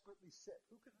it's desperately sick.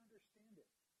 Who can understand it?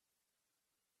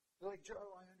 They're like,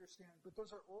 Joe, I understand, but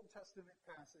those are Old Testament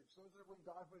passages. Those are when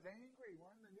God was angry. We're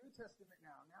in the New Testament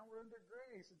now. Now we're under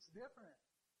grace. It's different.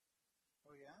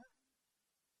 Oh, yeah?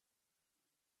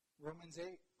 Romans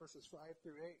 8, verses 5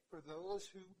 through 8. For those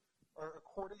who are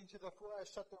according to the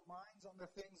flesh set their minds on the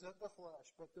things of the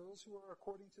flesh, but those who are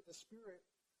according to the Spirit,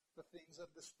 the things of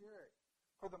the Spirit.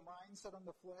 For the mind set on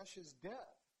the flesh is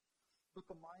death, but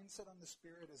the mind set on the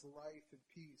Spirit is life and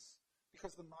peace.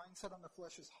 Because the mind set on the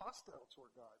flesh is hostile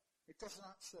toward God. It does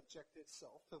not subject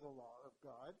itself to the law of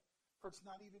God, for it's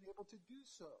not even able to do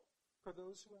so. For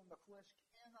those who are in the flesh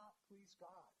cannot please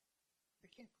God.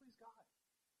 They can't please God.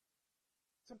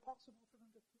 It's impossible for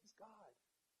them to please God.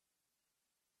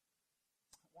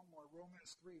 One more,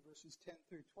 Romans 3, verses 10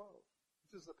 through 12.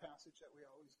 This is the passage that we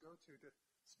always go to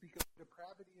speak of the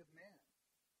depravity of man,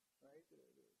 right? The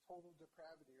total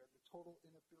depravity or the total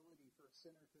inability for a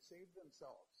sinner to save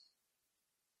themselves.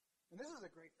 And this is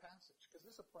a great passage because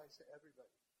this applies to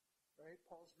everybody, right?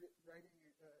 Paul's writing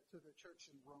to the church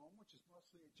in Rome, which is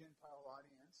mostly a Gentile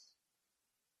audience.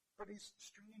 But he's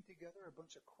stringing together a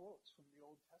bunch of quotes from the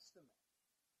Old Testament.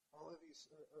 All of these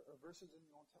verses in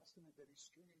the Old Testament that he's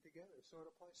stringing together. So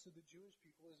it applies to the Jewish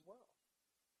people as well.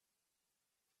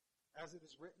 As it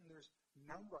is written, there's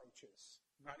none righteous,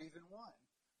 not even one.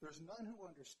 There's none who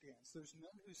understands. There's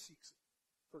none who seeks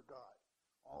for God.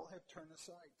 All have turned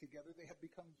aside. Together they have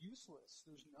become useless.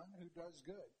 There's none who does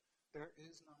good. There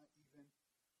is not even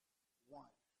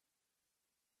one.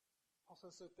 Paul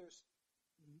says that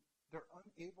they're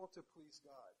unable to please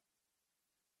God.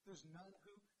 There's none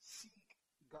who seek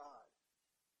God.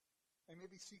 They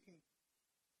may be seeking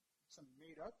some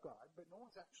made-up God, but no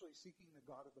one's actually seeking the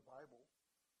God of the Bible.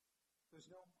 There's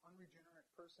no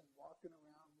unregenerate person walking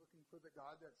around looking for the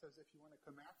God that says, if you want to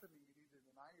come after me, you need to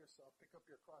deny yourself, pick up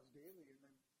your cross daily, and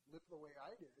then live the way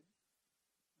I did.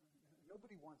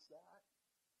 Nobody wants that.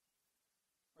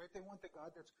 Right? They want the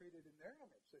God that's created in their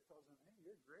image that tells them, hey,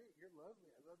 you're great, you're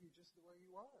lovely, I love you just the way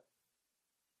you are.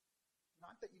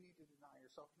 Not that you need to deny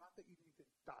yourself, not that you need to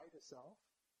die to self.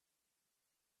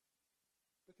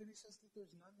 But then he says that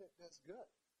there's none that does good.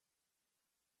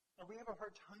 Now, we have a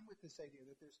hard time with this idea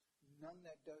that there's none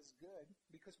that does good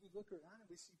because we look around and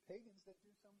we see pagans that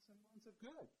do some semblance of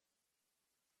good.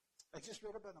 I just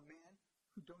read about a man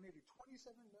who donated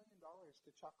 $27 million to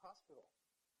Chalk Hospital.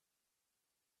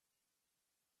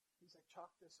 He's like,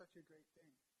 Chalk does such a great thing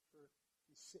for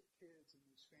these sick kids and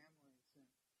these families. And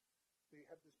they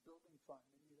have this building fund.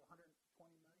 They need $120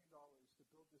 million to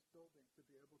build this building to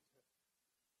be able to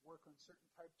work on certain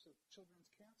types of children's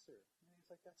cancer. And he's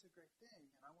like, that's a great thing.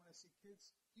 And I want to see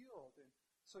kids healed. And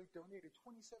so he donated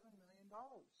 $27 million.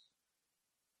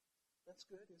 That's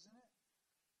good, isn't it?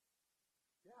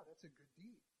 Yeah, that's a good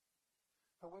deed.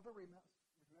 However,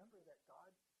 remember that God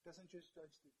doesn't just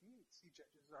judge the deeds. He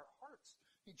judges our hearts.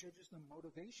 He judges the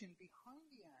motivation behind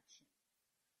the action.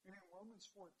 And in Romans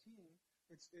 14,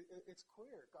 it's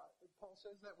clear. Paul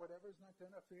says that whatever is not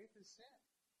done of faith is sin.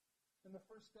 And the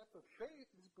first step of faith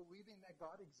is believing that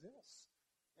God exists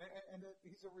and that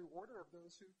he's a rewarder of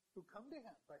those who come to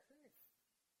him by faith.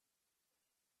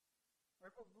 Right?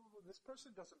 But this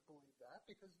person doesn't believe that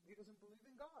because he doesn't believe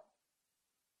in God.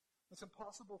 It's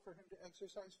impossible for him to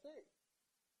exercise faith.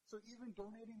 So even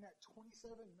donating that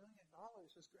 $27 million,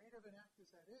 as great of an act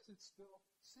as that is, it's still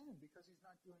sin because he's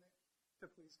not doing it to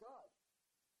please God.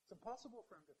 It's impossible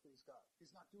for him to please God.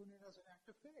 He's not doing it as an act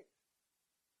of faith.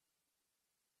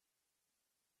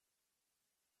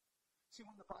 See,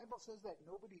 when the Bible says that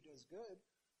nobody does good,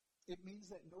 it means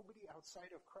that nobody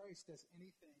outside of Christ does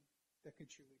anything that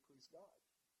can truly please God.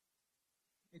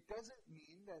 It doesn't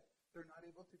mean that they're not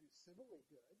able to do civilly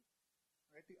good.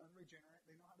 Right? The unregenerate,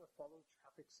 they know how to follow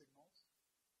traffic signals.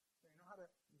 They know how to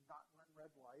not run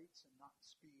red lights and not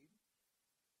speed.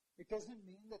 It doesn't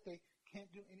mean that they can't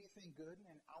do anything good in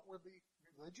an outwardly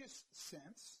religious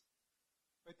sense.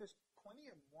 Right? There's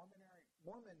plenty of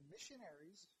Mormon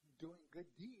missionaries doing good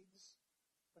deeds,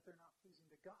 but they're not pleasing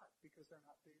to God because they're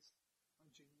not based on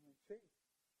genuine faith.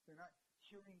 They're not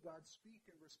hearing God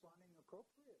speak and responding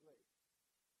appropriately.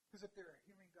 Because if they're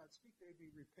hearing God speak, they'd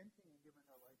be repenting and giving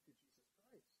their life to Jesus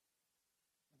Christ.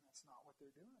 And that's not what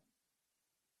they're doing.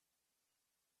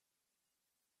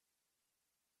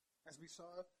 As we saw,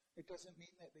 it doesn't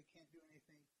mean that they can't do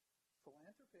anything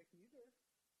philanthropic either.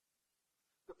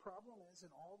 The problem is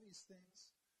in all these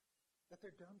things that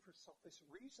they're done for selfish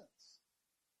reasons.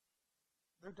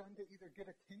 They're done to either get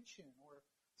attention or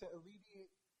to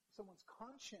alleviate someone's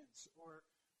conscience or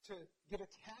to get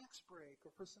a tax break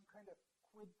or for some kind of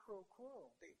quid pro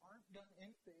quo. They aren't done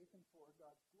in faith and for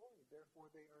God's glory. Therefore,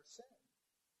 they are sin.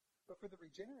 But for the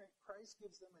regenerate, Christ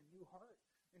gives them a new heart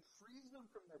and frees them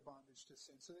from their bondage to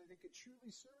sin so that they could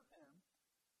truly serve him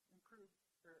and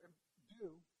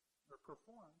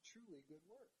perform truly good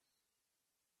works.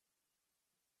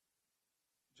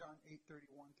 John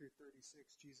 8:31 through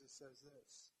 36, Jesus says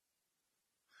this.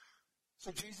 So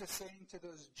Jesus saying to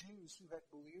those Jews who had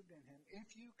believed in him,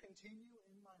 if you continue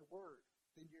in my word,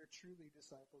 then you're truly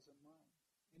disciples of mine.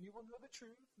 And you will know the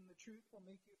truth, and the truth will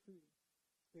make you free.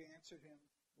 They answered him,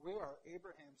 we are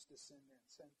Abraham's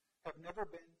descendants, and have never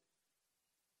been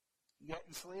yet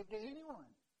enslaved to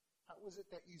anyone. How is it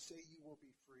that you say you will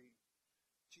be free?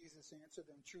 Jesus answered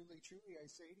them, truly, truly, I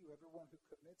say to you, everyone who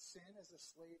commits sin is a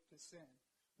slave to sin.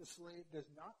 The slave does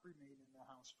not remain in the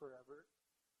house forever.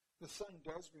 The Son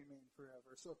does remain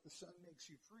forever. So if the Son makes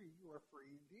you free, you are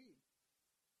free indeed.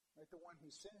 Like the one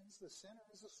who sins, the sinner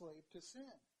is a slave to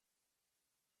sin.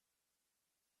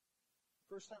 The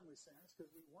first time we sin is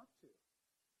because we want to.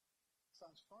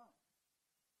 Sounds fun.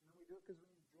 And then we do it because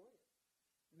we enjoy it.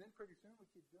 And then pretty soon we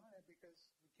keep doing it because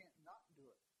we can't not do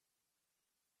it.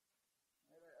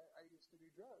 I used to do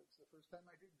drugs. The first time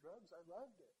I did drugs, I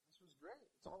loved it. This was great.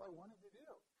 It's all I wanted to do.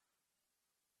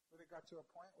 But it got to a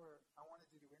point where I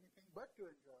wanted to do anything but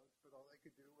doing drugs, but all I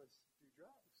could do was do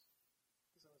drugs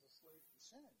because I was a slave to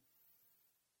sin.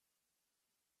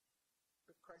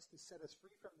 But Christ has set us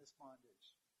free from this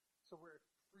bondage. So we're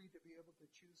free to be able to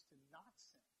choose to not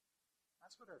sin.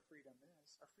 That's what our freedom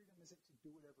is. Our freedom isn't to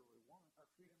do whatever we want. Our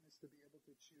freedom is to be able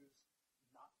to choose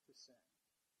not to sin,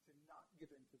 to not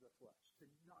give in to the flesh, to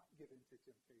not give in to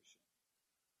temptation.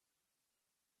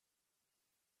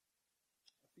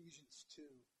 Ephesians 2.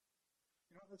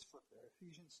 You know what? Let's flip there.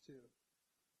 Ephesians 2.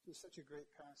 This is such a great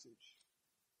passage.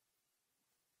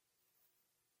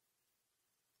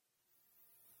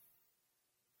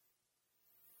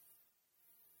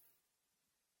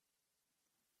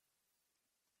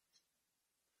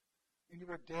 And you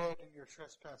were dead in your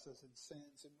trespasses and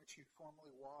sins, in which you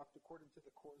formerly walked according to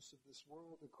the course of this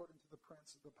world, according to the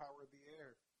prince of the power of the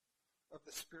air, of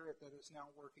the spirit that is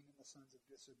now working in the sons of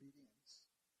disobedience.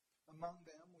 Among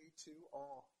them we too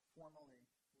all formerly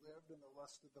lived in the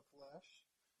lust of the flesh,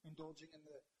 indulging in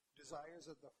the desires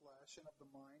of the flesh and of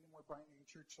the mind, and were by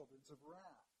nature children of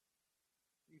wrath,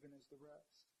 even as the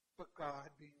rest. But God,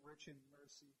 being rich in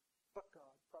mercy, but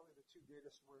God, probably the two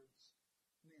greatest words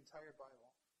in the entire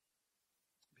Bible,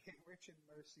 being rich in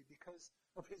mercy, because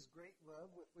of his great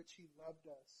love with which he loved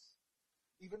us,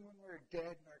 even when we were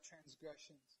dead in our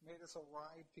transgressions, made us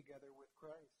alive together with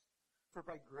Christ. For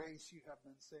by grace you have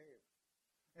been saved,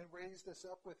 and raised us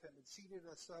up with him, and seated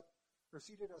us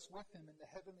with him in the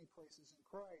heavenly places in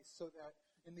Christ, so that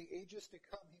in the ages to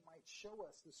come he might show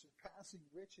us the surpassing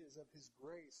riches of his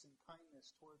grace and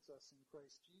kindness towards us in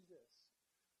Christ Jesus.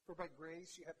 For by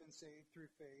grace you have been saved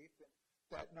through faith, and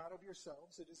that not of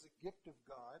yourselves, it is a gift of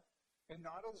God, and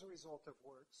not as a result of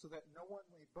works, so that no one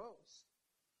may boast.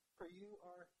 For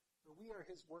we are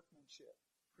his workmanship,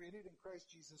 created in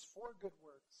Christ Jesus for good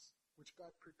works, which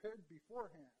God prepared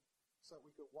beforehand, so that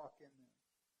we could walk in them.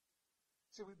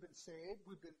 So we've been saved,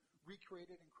 we've been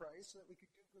recreated in Christ, so that we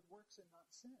could do good works and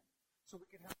not sin. So we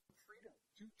can have freedom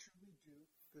to truly do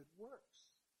good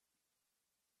works.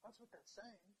 That's what that's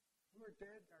saying. We were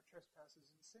dead in our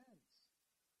trespasses and sins.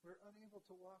 We're unable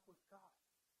to walk with God.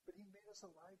 But he made us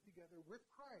alive together with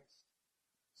Christ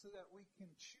so that we can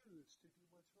choose to do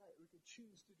what's right. We can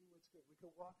choose to do what's good. We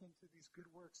can walk into these good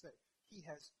works that he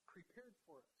has prepared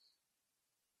for us.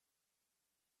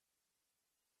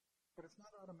 But it's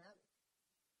not automatic.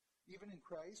 Even in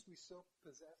Christ, we still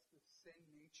possess the same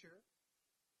nature,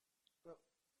 but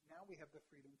now we have the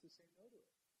freedom to say no to it.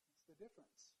 That's the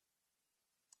difference.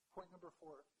 Point number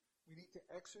 4. We need to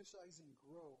exercise and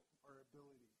grow our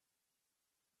ability.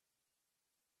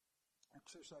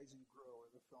 Exercise and grow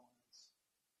are the fill-ins.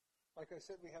 Like I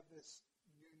said, we have this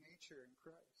new nature in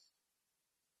Christ.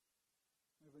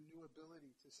 We have a new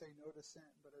ability to say no to sin,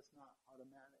 but it's not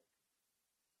automatic.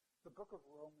 The book of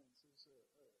Romans is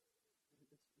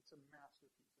it's a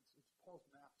masterpiece. It's Paul's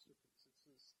masterpiece. It's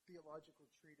his theological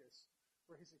treatise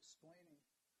where he's explaining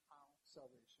how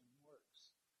salvation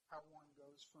works, how one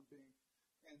goes from being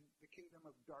in the kingdom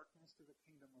of darkness to the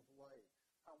kingdom of light,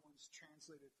 how one's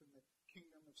translated from the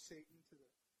kingdom of Satan to the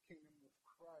kingdom of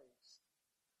Christ.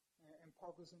 And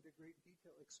Paul goes into great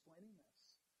detail explaining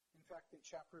this. In fact, in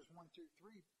chapters 1 through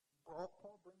 3,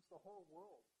 Paul brings the whole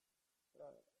world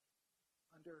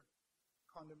under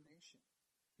condemnation.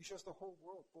 He shows the whole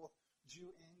world, both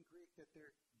Jew and Greek, that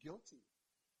they're guilty,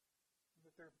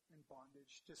 that they're in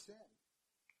bondage to sin.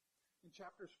 In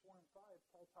chapters 4 and 5,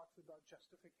 Paul talks about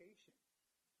justification.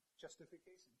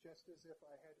 Justification, just as if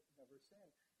I had never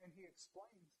sinned. And he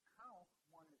explains how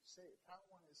one is saved, how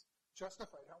one is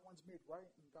justified, how one's made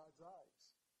right in God's eyes.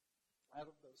 Out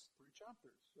of those 3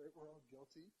 chapters, right? We're all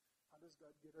guilty. How does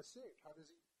God get us saved? How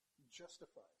does he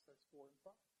justify us? That's 4 and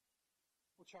 5.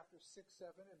 Well, chapters 6,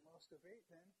 7, and most of 8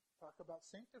 then talk about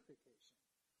sanctification.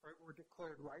 Right? We're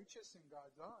declared righteous in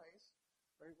God's eyes.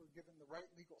 Right? We're given the right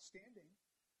legal standing.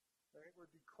 Right? We're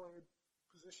declared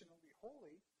positionally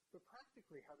holy. But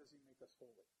practically, how does he make us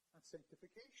holy? That's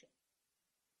sanctification.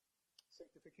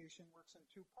 Sanctification works in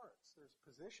 2 parts. There's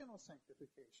positional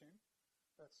sanctification.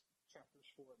 That's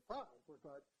chapters 4 and 5, where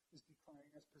God is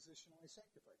declaring us positionally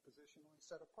sanctified, positionally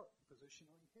set apart,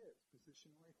 positionally his,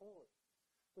 positionally holy.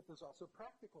 But there's also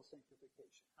practical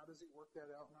sanctification. How does he work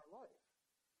that out in our life?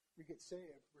 We get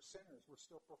saved. We're sinners. We're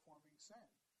still performing sin.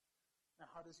 Now,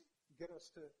 how does he get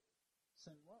us to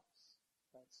sin less?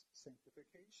 That's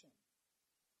sanctification.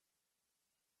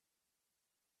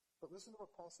 But listen to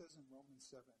what Paul says in Romans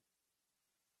 7.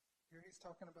 Here he's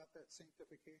talking about that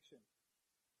sanctification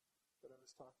that I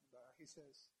was talking about. He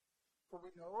says, "For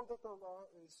we know that the law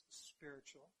is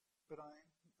spiritual, but I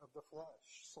am of the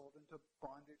flesh, sold into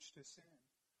bondage to sin.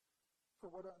 For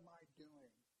what am I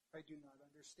doing? I do not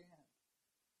understand.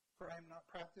 For I am not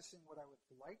practicing what I would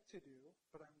like to do,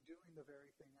 but I'm doing the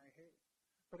very thing I hate.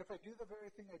 But if I do the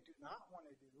very thing I do not want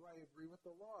to do, I agree with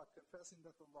the law, confessing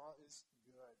that the law is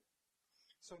good.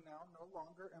 So now no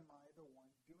longer am I the one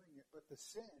doing it, but the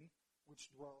sin which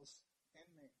dwells in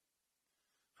me.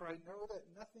 For I know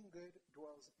that nothing good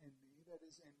dwells in me, that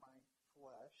is in my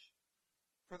flesh.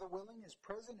 For the willing is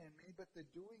present in me, but the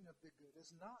doing of the good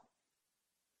is not.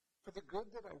 For the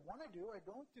good that I want to do, I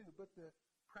don't do, but the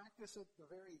practice of the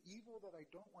very evil that I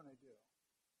don't want to do.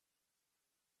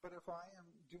 But if I am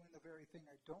doing the very thing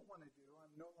I don't want to do,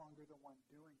 I'm no longer the one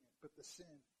doing it, but the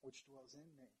sin which dwells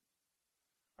in me.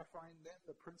 I find then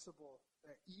the principle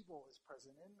that evil is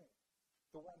present in me,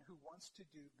 the one who wants to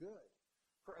do good.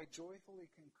 For I joyfully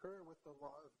concur with the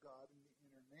law of God in the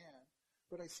inner man,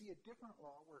 but I see a different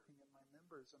law working in my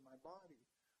members and my body,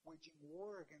 waging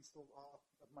war against the law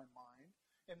of my mind,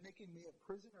 and making me a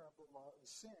prisoner of the law of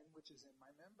sin which is in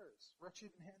my members.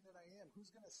 Wretched man that I am, who's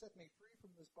going to set me free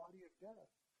from this body of death?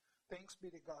 Thanks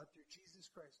be to God through Jesus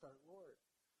Christ our Lord.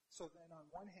 So then on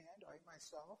one hand, I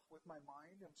myself, with my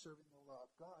mind, am serving the law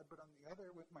of God, but on the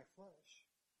other, with my flesh,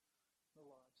 the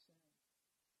law of sin."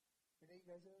 Any of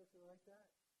you guys ever feel like that?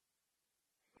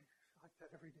 I feel like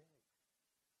that every day.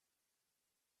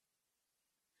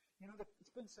 You know, it's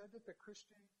been said that the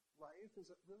Christian life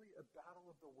is really a battle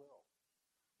of the will.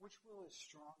 Which will is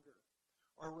stronger?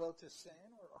 Our will to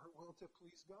sin or our will to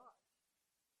please God?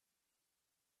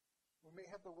 We may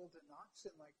have the will to not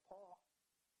sin like Paul,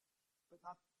 but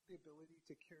not the ability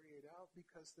to carry it out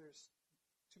because there's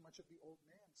too much of the old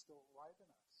man still alive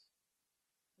in us.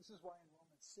 This is why in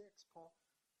Romans 6, Paul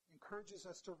encourages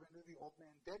us to render the old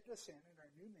man dead to sin and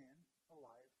our new man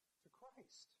alive to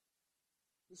Christ.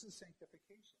 This is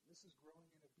sanctification. This is growing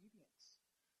in obedience,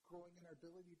 growing in our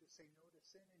ability to say no to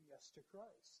sin and yes to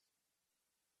Christ.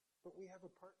 But we have a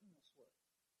part in this work.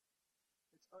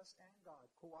 It's us and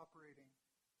God cooperating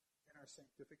in our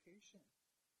sanctification.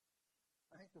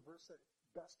 I think the verse that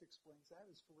best explains that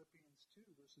is Philippians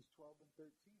 2, verses 12 and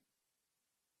 13.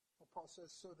 Well, Paul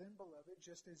says, "So then, beloved,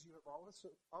 just as you have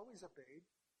always obeyed,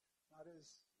 not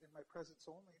as in my presence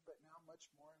only, but now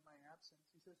much more in my absence,"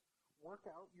 he says, "work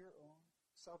out your own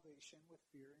salvation with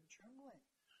fear and trembling.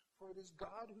 For it is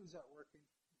God who's at work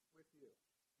with you,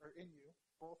 or in you,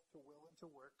 both to will and to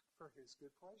work for his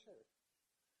good pleasure."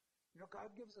 You know,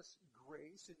 God gives us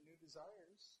grace and new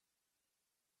desires.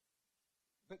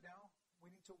 But now we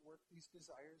need to work these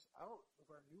desires out of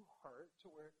our new heart to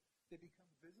where they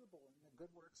become visible and the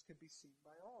good works can be seen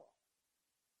by all.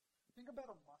 Think about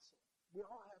a muscle. We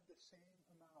all have the same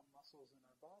amount of muscles in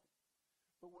our body.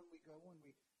 But when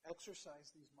we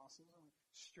exercise these muscles and we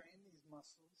strain these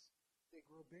muscles, they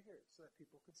grow bigger so that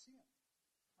people could see them.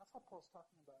 That's what Paul's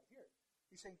talking about here.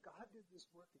 He's saying God did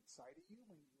this work inside of you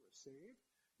when you were saved,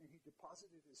 and he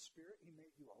deposited his spirit. He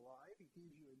made you alive. He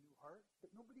gave you a new heart,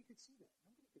 but nobody could see that.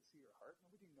 Nobody could see your heart.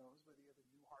 Nobody knows whether you have a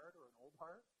new heart or an old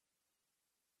heart.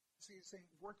 So he's saying,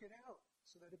 work it out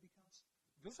so that it becomes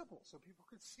visible, so people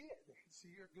could see it. They can see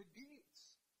your good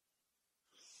deeds.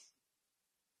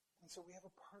 And so we have a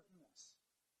part in this.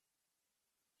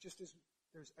 Just as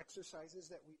there's exercises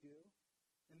that we do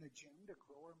in the gym to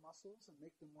grow our muscles and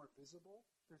make them more visible,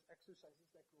 there's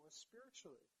exercises that grow us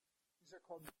spiritually. These are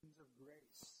called means of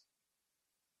grace.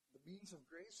 The means of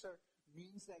grace are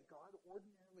means that God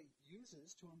ordinarily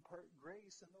uses to impart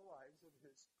grace in the lives of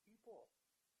his people.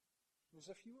 There's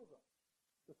a few of them.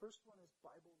 The first one is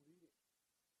Bible reading.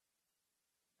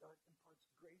 God imparts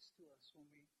grace to us when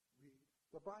we read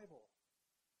the Bible.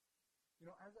 You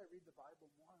know, as I read the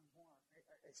Bible more and more,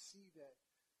 I see that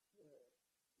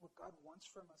what God wants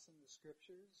from us in the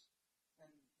Scriptures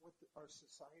and what our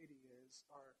society is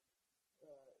are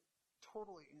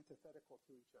totally antithetical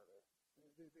to each other.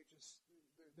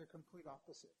 They're complete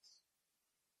opposites.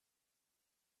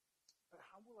 But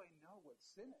how will I know what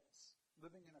sin is,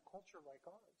 living in a culture like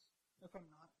ours, if I'm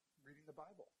not reading the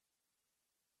Bible?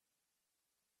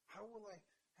 How will I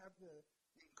have the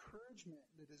encouragement,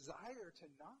 the desire to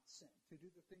not sin, to do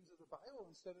the things of the Bible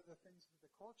instead of the things of the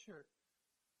culture,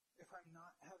 if I'm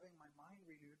not having my mind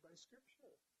renewed by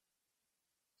Scripture?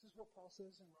 This is what Paul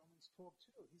says in Romans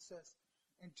 12:2. He says,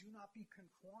 "And do not be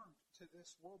conformed to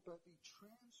this world, but be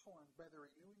transformed by the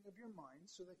renewing of your mind,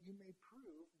 so that you may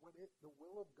prove what the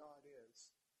will of God is,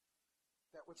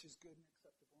 that which is good and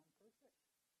acceptable and perfect."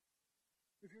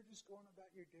 If you're just going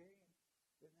about your day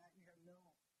and that you have no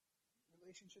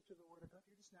relationship to the Word of God,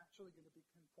 you're just naturally going to be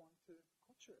conformed to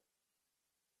culture.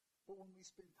 But when we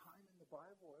spend time in the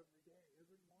Bible every day,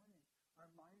 every morning, our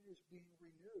mind is being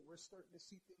renewed. We're starting to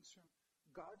see things from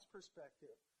God's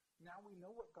perspective. Now we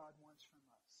know what God wants from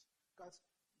us. God's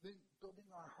then building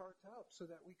our heart up so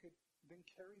that we could then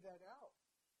carry that out.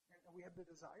 And we have the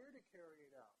desire to carry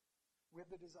it out. We have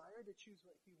the desire to choose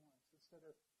what He wants instead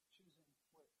of choosing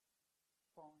what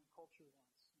fallen culture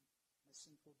wants,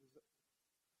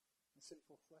 my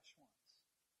sinful flesh wants.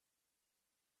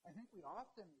 I think we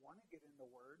often want to get in the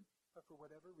Word, but for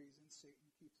whatever reason, Satan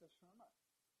keeps us from it.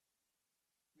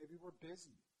 Maybe we're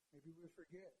busy. Maybe we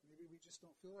forget. Maybe we just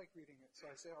don't feel like reading it, so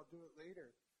I say I'll do it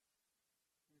later.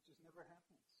 And it just never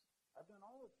happens. I've done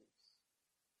all of these,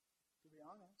 to be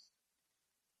honest.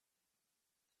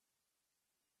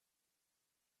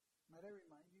 Might I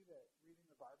remind you that reading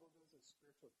the Bible does a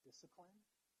spiritual discipline?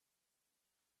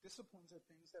 Disciplines are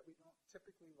things that we don't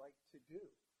typically like to do,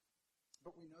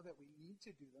 but we know that we need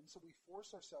to do them, so we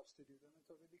force ourselves to do them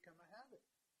until they become a habit.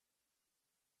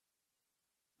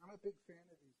 I'm a big fan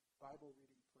of these Bible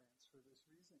reading plans for this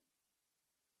reason.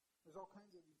 There's all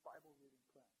kinds of these Bible reading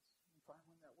plans. You can find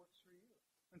one that works for you.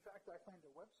 In fact, I find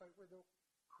a website where they'll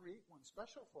create one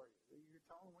special for you. You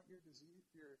tell them what your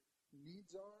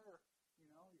needs are,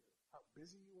 how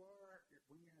busy you are,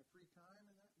 when you have free time,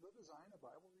 and they'll design a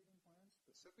Bible reading plan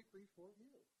specifically for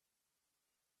you.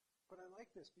 But I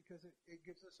like this because it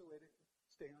gives us a way to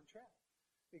stay on track.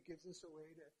 It gives us a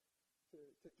way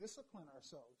to discipline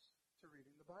ourselves to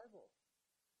reading the Bible.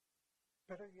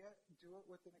 Better yet, do it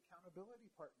with an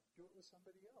accountability partner. Do it with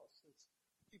somebody else that's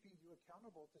keeping you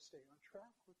accountable to stay on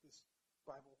track with this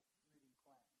Bible reading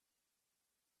plan.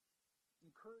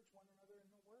 Encourage one another in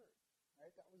the Word.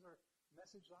 Right? That was our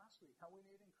message last week, how we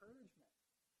need encouragement.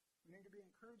 We need to be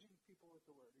encouraging people with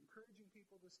the Word, encouraging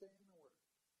people to stay in the Word,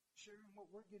 sharing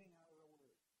what we're getting out of the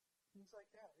Word. Things like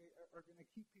that are going to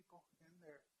keep people in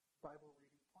their Bible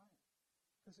reading plan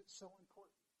because it's so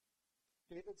important.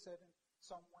 David said in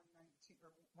Psalm 119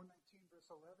 verse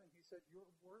 11, he said, "Your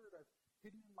word I've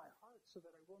hidden in my heart so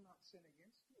that I will not sin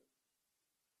against you."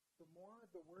 The more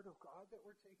the Word of God that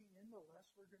we're taking in, the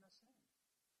less we're going to sin.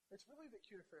 It's really the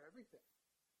cure for everything.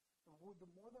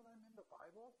 The more that I'm in the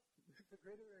Bible, the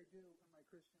greater I do in my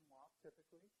Christian walk,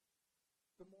 typically.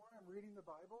 The more I'm reading the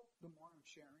Bible, the more I'm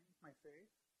sharing my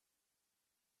faith.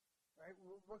 Right?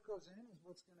 What goes in is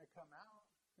what's going to come out.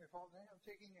 If all day I'm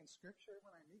taking in Scripture,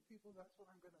 when I meet people, that's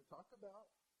what I'm going to talk about.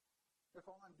 If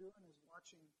all I'm doing is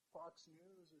watching Fox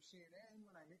News or CNN,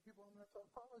 when I meet people, I'm going to talk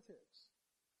politics.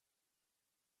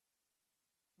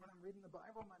 When I'm reading the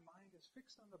Bible, my mind is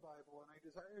fixed on the Bible, and I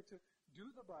desire to do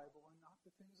the Bible and not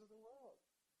the things of the world.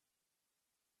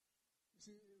 You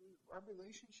see, our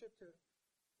relationship to,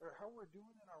 or how we're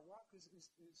doing in our walk is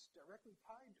directly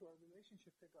tied to our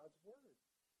relationship to God's Word.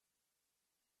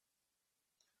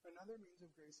 Another means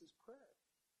of grace is prayer.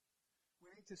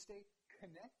 We need to stay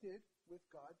connected with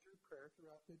God through prayer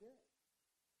throughout the day.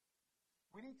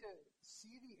 We need to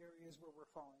see the areas where we're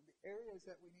falling, the areas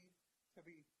that we need to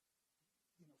be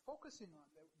focusing on,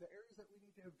 the areas that we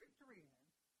need to have victory in,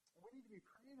 and we need to be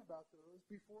praying about those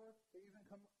before they even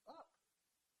come up.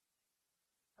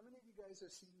 How many of you guys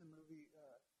have seen the movie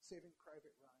Saving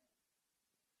Private Ryan?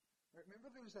 Right, remember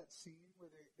there's that scene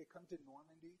where they come to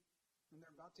Normandy, and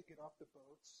they're about to get off the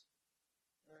boats,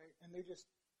 right? And they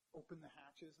just open the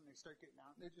hatches, and they start getting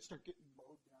out, and they just start getting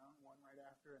mowed down, one right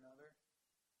after another,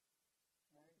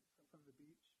 right, from the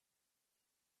beach.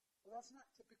 Well, that's not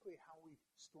typically how we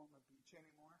storm a beach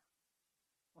anymore.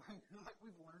 Like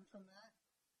we've learned from that.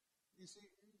 You see,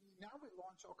 now we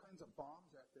launch all kinds of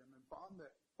bombs at them and bomb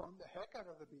the heck out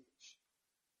of the beach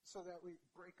so that we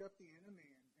break up the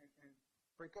enemy and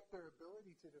break up their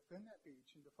ability to defend that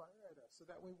beach and to fire at us. So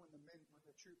that way when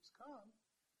the troops come,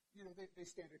 they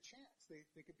stand a chance.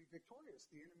 They could be victorious.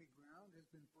 The enemy ground has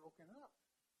been broken up.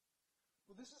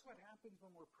 Well, this is what happens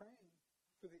when we're praying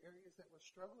for the areas that we're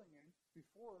struggling in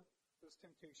before those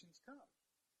temptations come.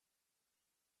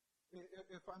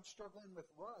 If I'm struggling with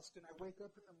lust and I wake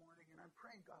up in the morning and I'm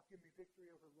praying, God, give me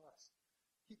victory over lust.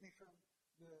 Keep me from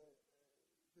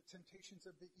the temptations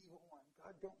of the evil one.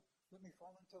 God, don't let me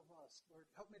fall into lust. Lord,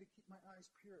 help me to keep my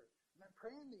eyes pure. And I'm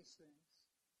praying these things.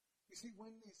 You see,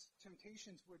 when these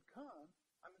temptations would come,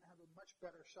 I'm going to have a much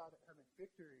better shot at having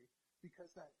victory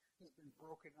because that has been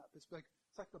broken up. It's like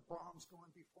the bombs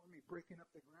going before me, breaking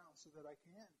up the ground so that I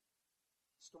can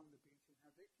storm the beach and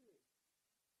have victory.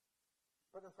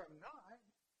 But if I'm not,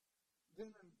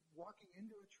 then I'm walking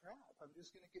into a trap. I'm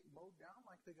just going to get mowed down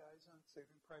like the guys on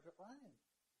Saving Private Ryan.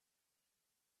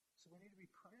 So we need to be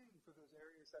praying for those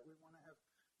areas that we want to have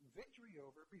victory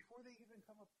over before they even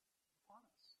come upon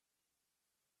us.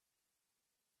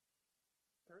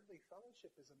 Thirdly,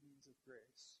 fellowship is a means of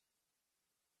grace.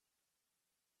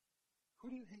 Who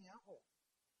do you hang out with?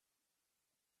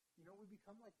 You know, we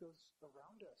become like those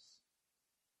around us.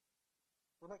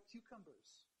 We're like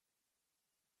cucumbers.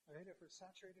 Right? If we're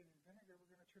saturated in vinegar, we're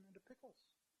going to turn into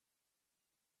pickles.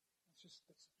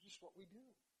 That's just what we do.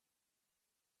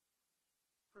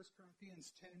 1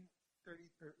 Corinthians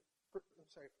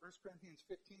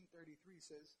 15:33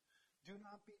 says, "Do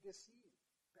not be deceived.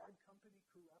 Bad company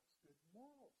corrupts good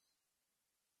morals."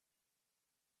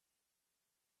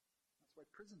 That's why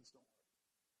prisons don't work.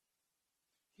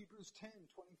 Hebrews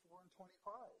 10:24 and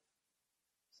 25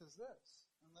 says this,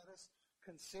 "And let us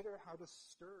consider how to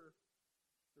stir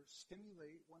or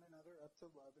stimulate one another up to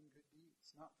love and good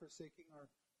deeds, not forsaking our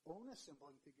own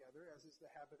assembling together, as is the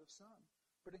habit of some,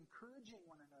 but encouraging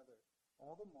one another,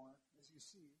 all the more as you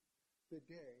see the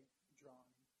day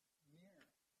drawing near."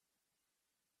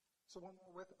 So when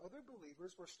we're with other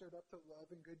believers, we're stirred up to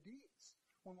love and good deeds.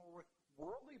 When we're with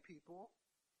worldly people,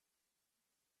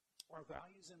 our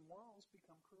values and morals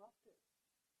become corrupted.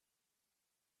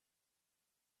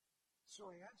 So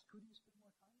I ask, who do you spend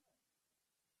more time with?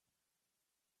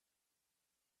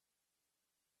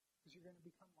 Because you're going to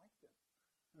become like them.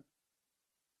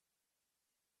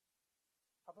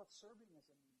 How about serving as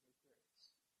a means of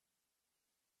grace?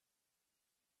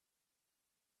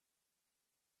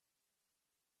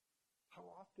 How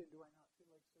often do I not feel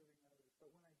like serving others?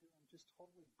 But when I do, I'm just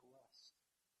totally blessed.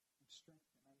 I'm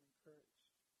strengthened. I'm encouraged.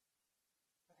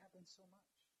 That happens so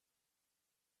much.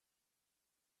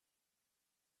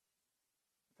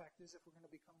 The fact is, if we're going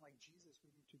to become like Jesus,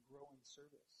 we need to grow in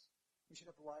service. We should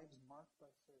have lives marked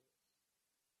by service.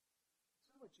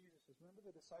 This is what Jesus says. Remember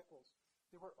the disciples,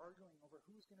 they were arguing over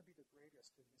who was going to be the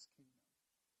greatest in his kingdom.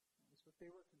 That was what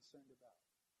they were concerned about.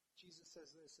 Jesus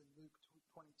says this in Luke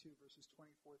 22, verses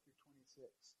 24 through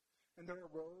 26. "And there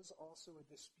arose also a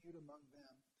dispute among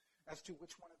them as to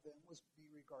which one of them was be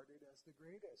regarded as the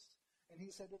greatest. And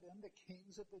he said to them, the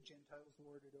kings of the Gentiles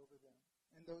lord it over them,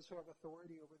 and those who have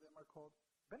authority over them are called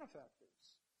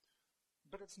benefactors.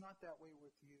 But it's not that way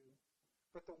with you.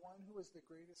 But the one who is the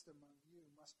greatest among you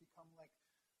must become like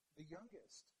the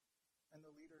youngest, and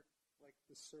the leader like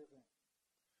the servant.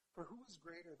 For who is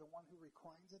greater, the one who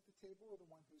reclines at the table or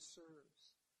the one who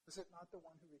serves? Is it not the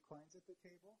one who reclines at the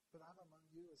table? But I'm among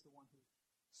you as the one who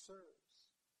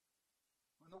serves.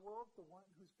 In the world, the one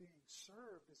who's being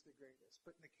served is the greatest.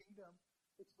 But in the kingdom,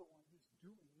 it's the one who's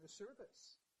doing the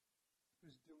service,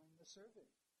 who's doing the serving.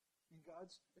 In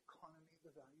God's economy,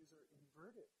 the values are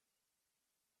inverted.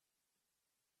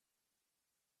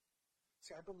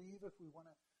 See, I believe if we want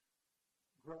to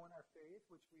grow in our faith,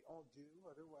 which we all do,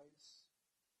 otherwise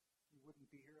we wouldn't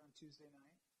be here on Tuesday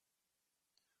night.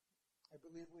 I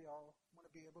believe we all want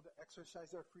to be able to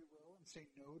exercise our free will and say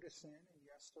no to sin and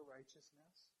yes to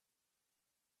righteousness.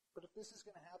 But if this is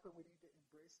going to happen, we need to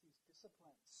embrace these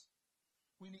disciplines.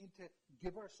 We need to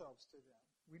give ourselves to them.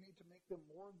 We need to make them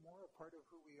more and more a part of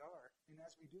who we are. And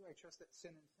as we do, I trust that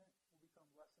sin and sin will become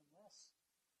less and less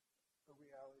a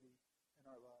reality in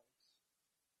our lives.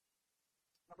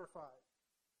 Number 5.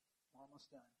 We're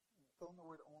almost done. Fill in the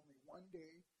word only. One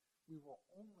day, we will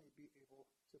only be able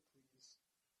to please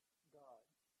God.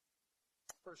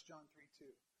 1 John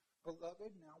 3:2.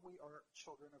 Beloved, now we are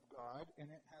children of God,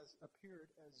 and it has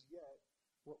appeared as yet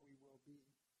what we will be.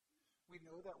 We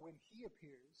know that when he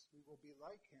appears, we will be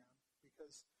like him,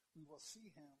 because we will see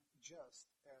him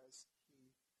just as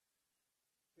he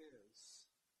is.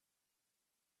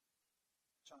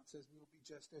 John says we will be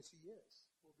just as he is.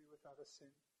 We'll be without a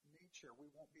sin nature. We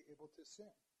won't be able to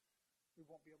sin. We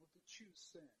won't be able to choose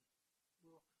sin.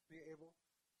 We'll be able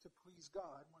to please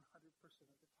God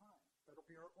 100% of the time. That'll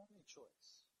be our only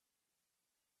choice.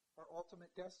 Our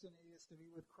ultimate destiny is to be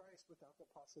with Christ without the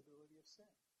possibility of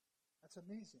sin. That's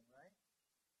amazing, right?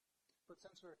 But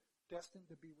since we're destined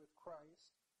to be with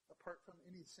Christ, apart from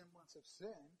any semblance of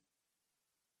sin,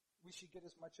 we should get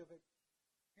as much of it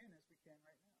in as we can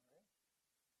right now, right?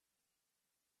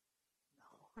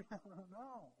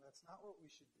 No, that's not what we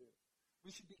should do.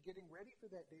 We should be getting ready for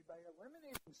that day by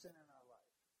eliminating sin in our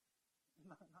life.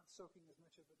 Not soaking as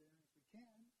much of it in as we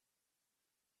can.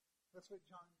 That's what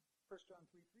 1 John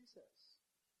 3:3 says.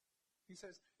 He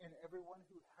says, and everyone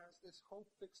who has this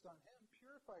hope fixed on him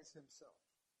purifies himself,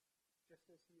 just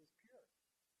as he is pure.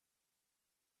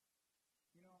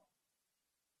 You know,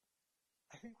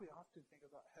 I think we often think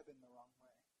about heaven the wrong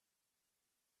way.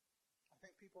 I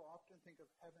think people often think of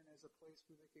heaven as a place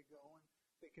where they could go and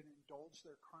they can indulge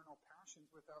their carnal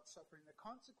passions without suffering the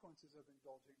consequences of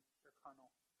indulging their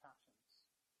carnal passions.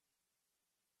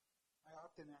 I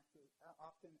often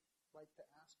like to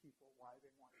ask people why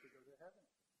they want to go to heaven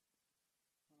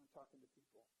when I'm talking to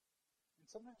people. And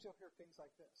sometimes you'll hear things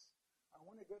like this. I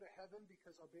want to go to heaven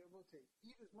because I'll be able to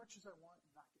eat as much as I want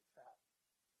and not get fat.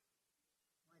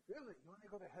 I'm like, really? You want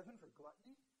to go to heaven for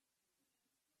gluttony?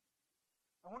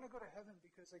 I want to go to heaven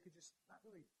because I could just not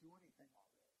really do anything all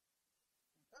day.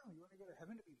 Like, oh, you want to go to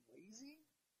heaven to be lazy?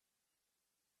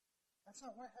 That's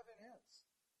not what heaven is.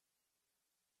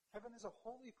 Heaven is a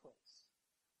holy place.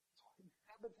 Its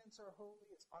inhabitants are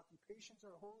holy, its occupations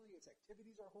are holy, its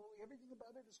activities are holy, everything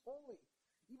about it is holy.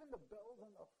 Even the bells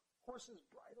on the horse's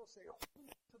bridle say, holy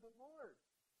to the Lord.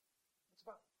 It's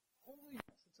about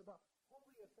holiness. It's about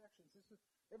holy affections.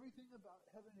 Everything about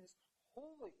heaven is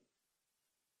holy.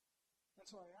 And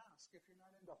so I ask, if you're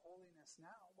not into holiness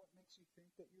now, what makes you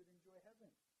think that you would enjoy heaven?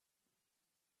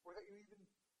 Or that you even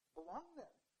belong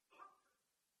there?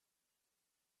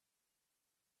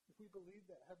 If we believe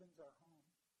that heaven's our home,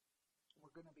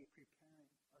 we're going to be preparing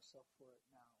ourselves for it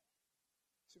now.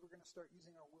 So we're going to start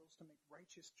using our wills to make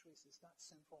righteous choices, not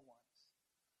sinful ones.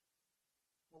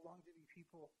 We'll long to be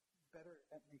people better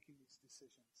at making these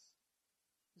decisions.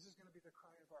 This is going to be the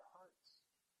cry of our hearts,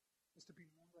 is to be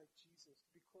more like Jesus,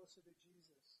 to be closer to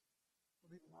Jesus.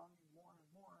 We'll be longing more and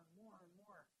more and more and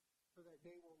more for that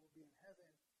day where we'll be in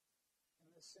heaven,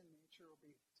 and this sin nature will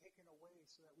be taken away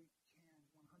so that we can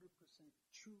 100%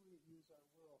 truly use our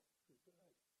will for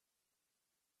good.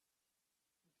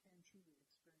 We can truly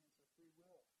experience a free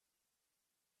will.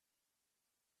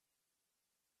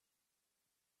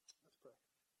 Let's pray.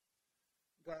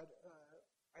 God,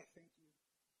 I thank you.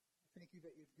 I thank you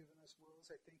that you've given us wills.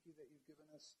 I thank you that you've given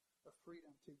us a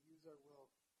freedom to use our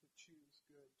will, to choose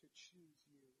good, to choose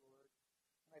you, Lord.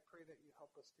 And I pray that you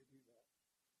help us to do that.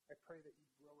 I pray that you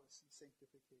grow us in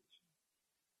sanctification.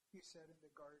 You said in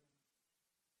the garden,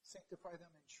 sanctify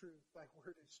them in truth. Thy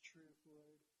word is truth,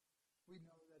 Lord. We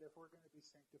know that if we're going to be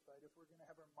sanctified, if we're going to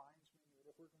have our minds renewed,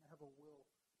 if we're going to have a will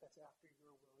that's after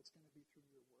your will, it's going to be through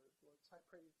your word, Lord. So I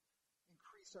pray,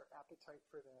 increase our appetite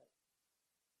for that.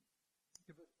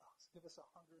 Give us a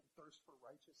hunger and thirst for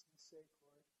righteousness' sake,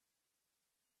 Lord.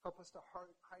 Help us to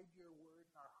hide your word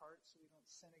in our hearts so we don't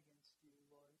sin against you,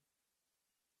 Lord.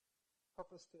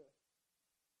 Help us to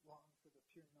long for the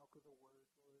pure milk of the word,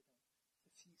 Lord, and to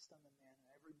feast on the manna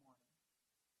every morning.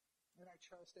 And I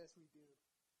trust as we do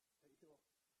that you'll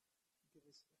give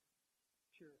us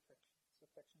pure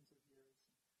affections of yours,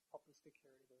 and help us to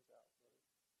carry those out, Lord.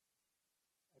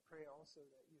 I pray also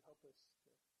that you help us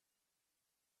to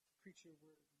preach your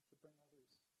word and to bring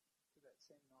others to that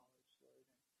same knowledge, Lord.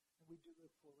 And we do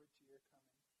look forward to your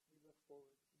coming. We look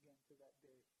forward again to that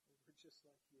day where we're just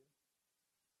like you.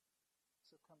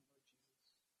 So come, Lord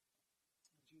Jesus.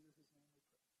 In Jesus'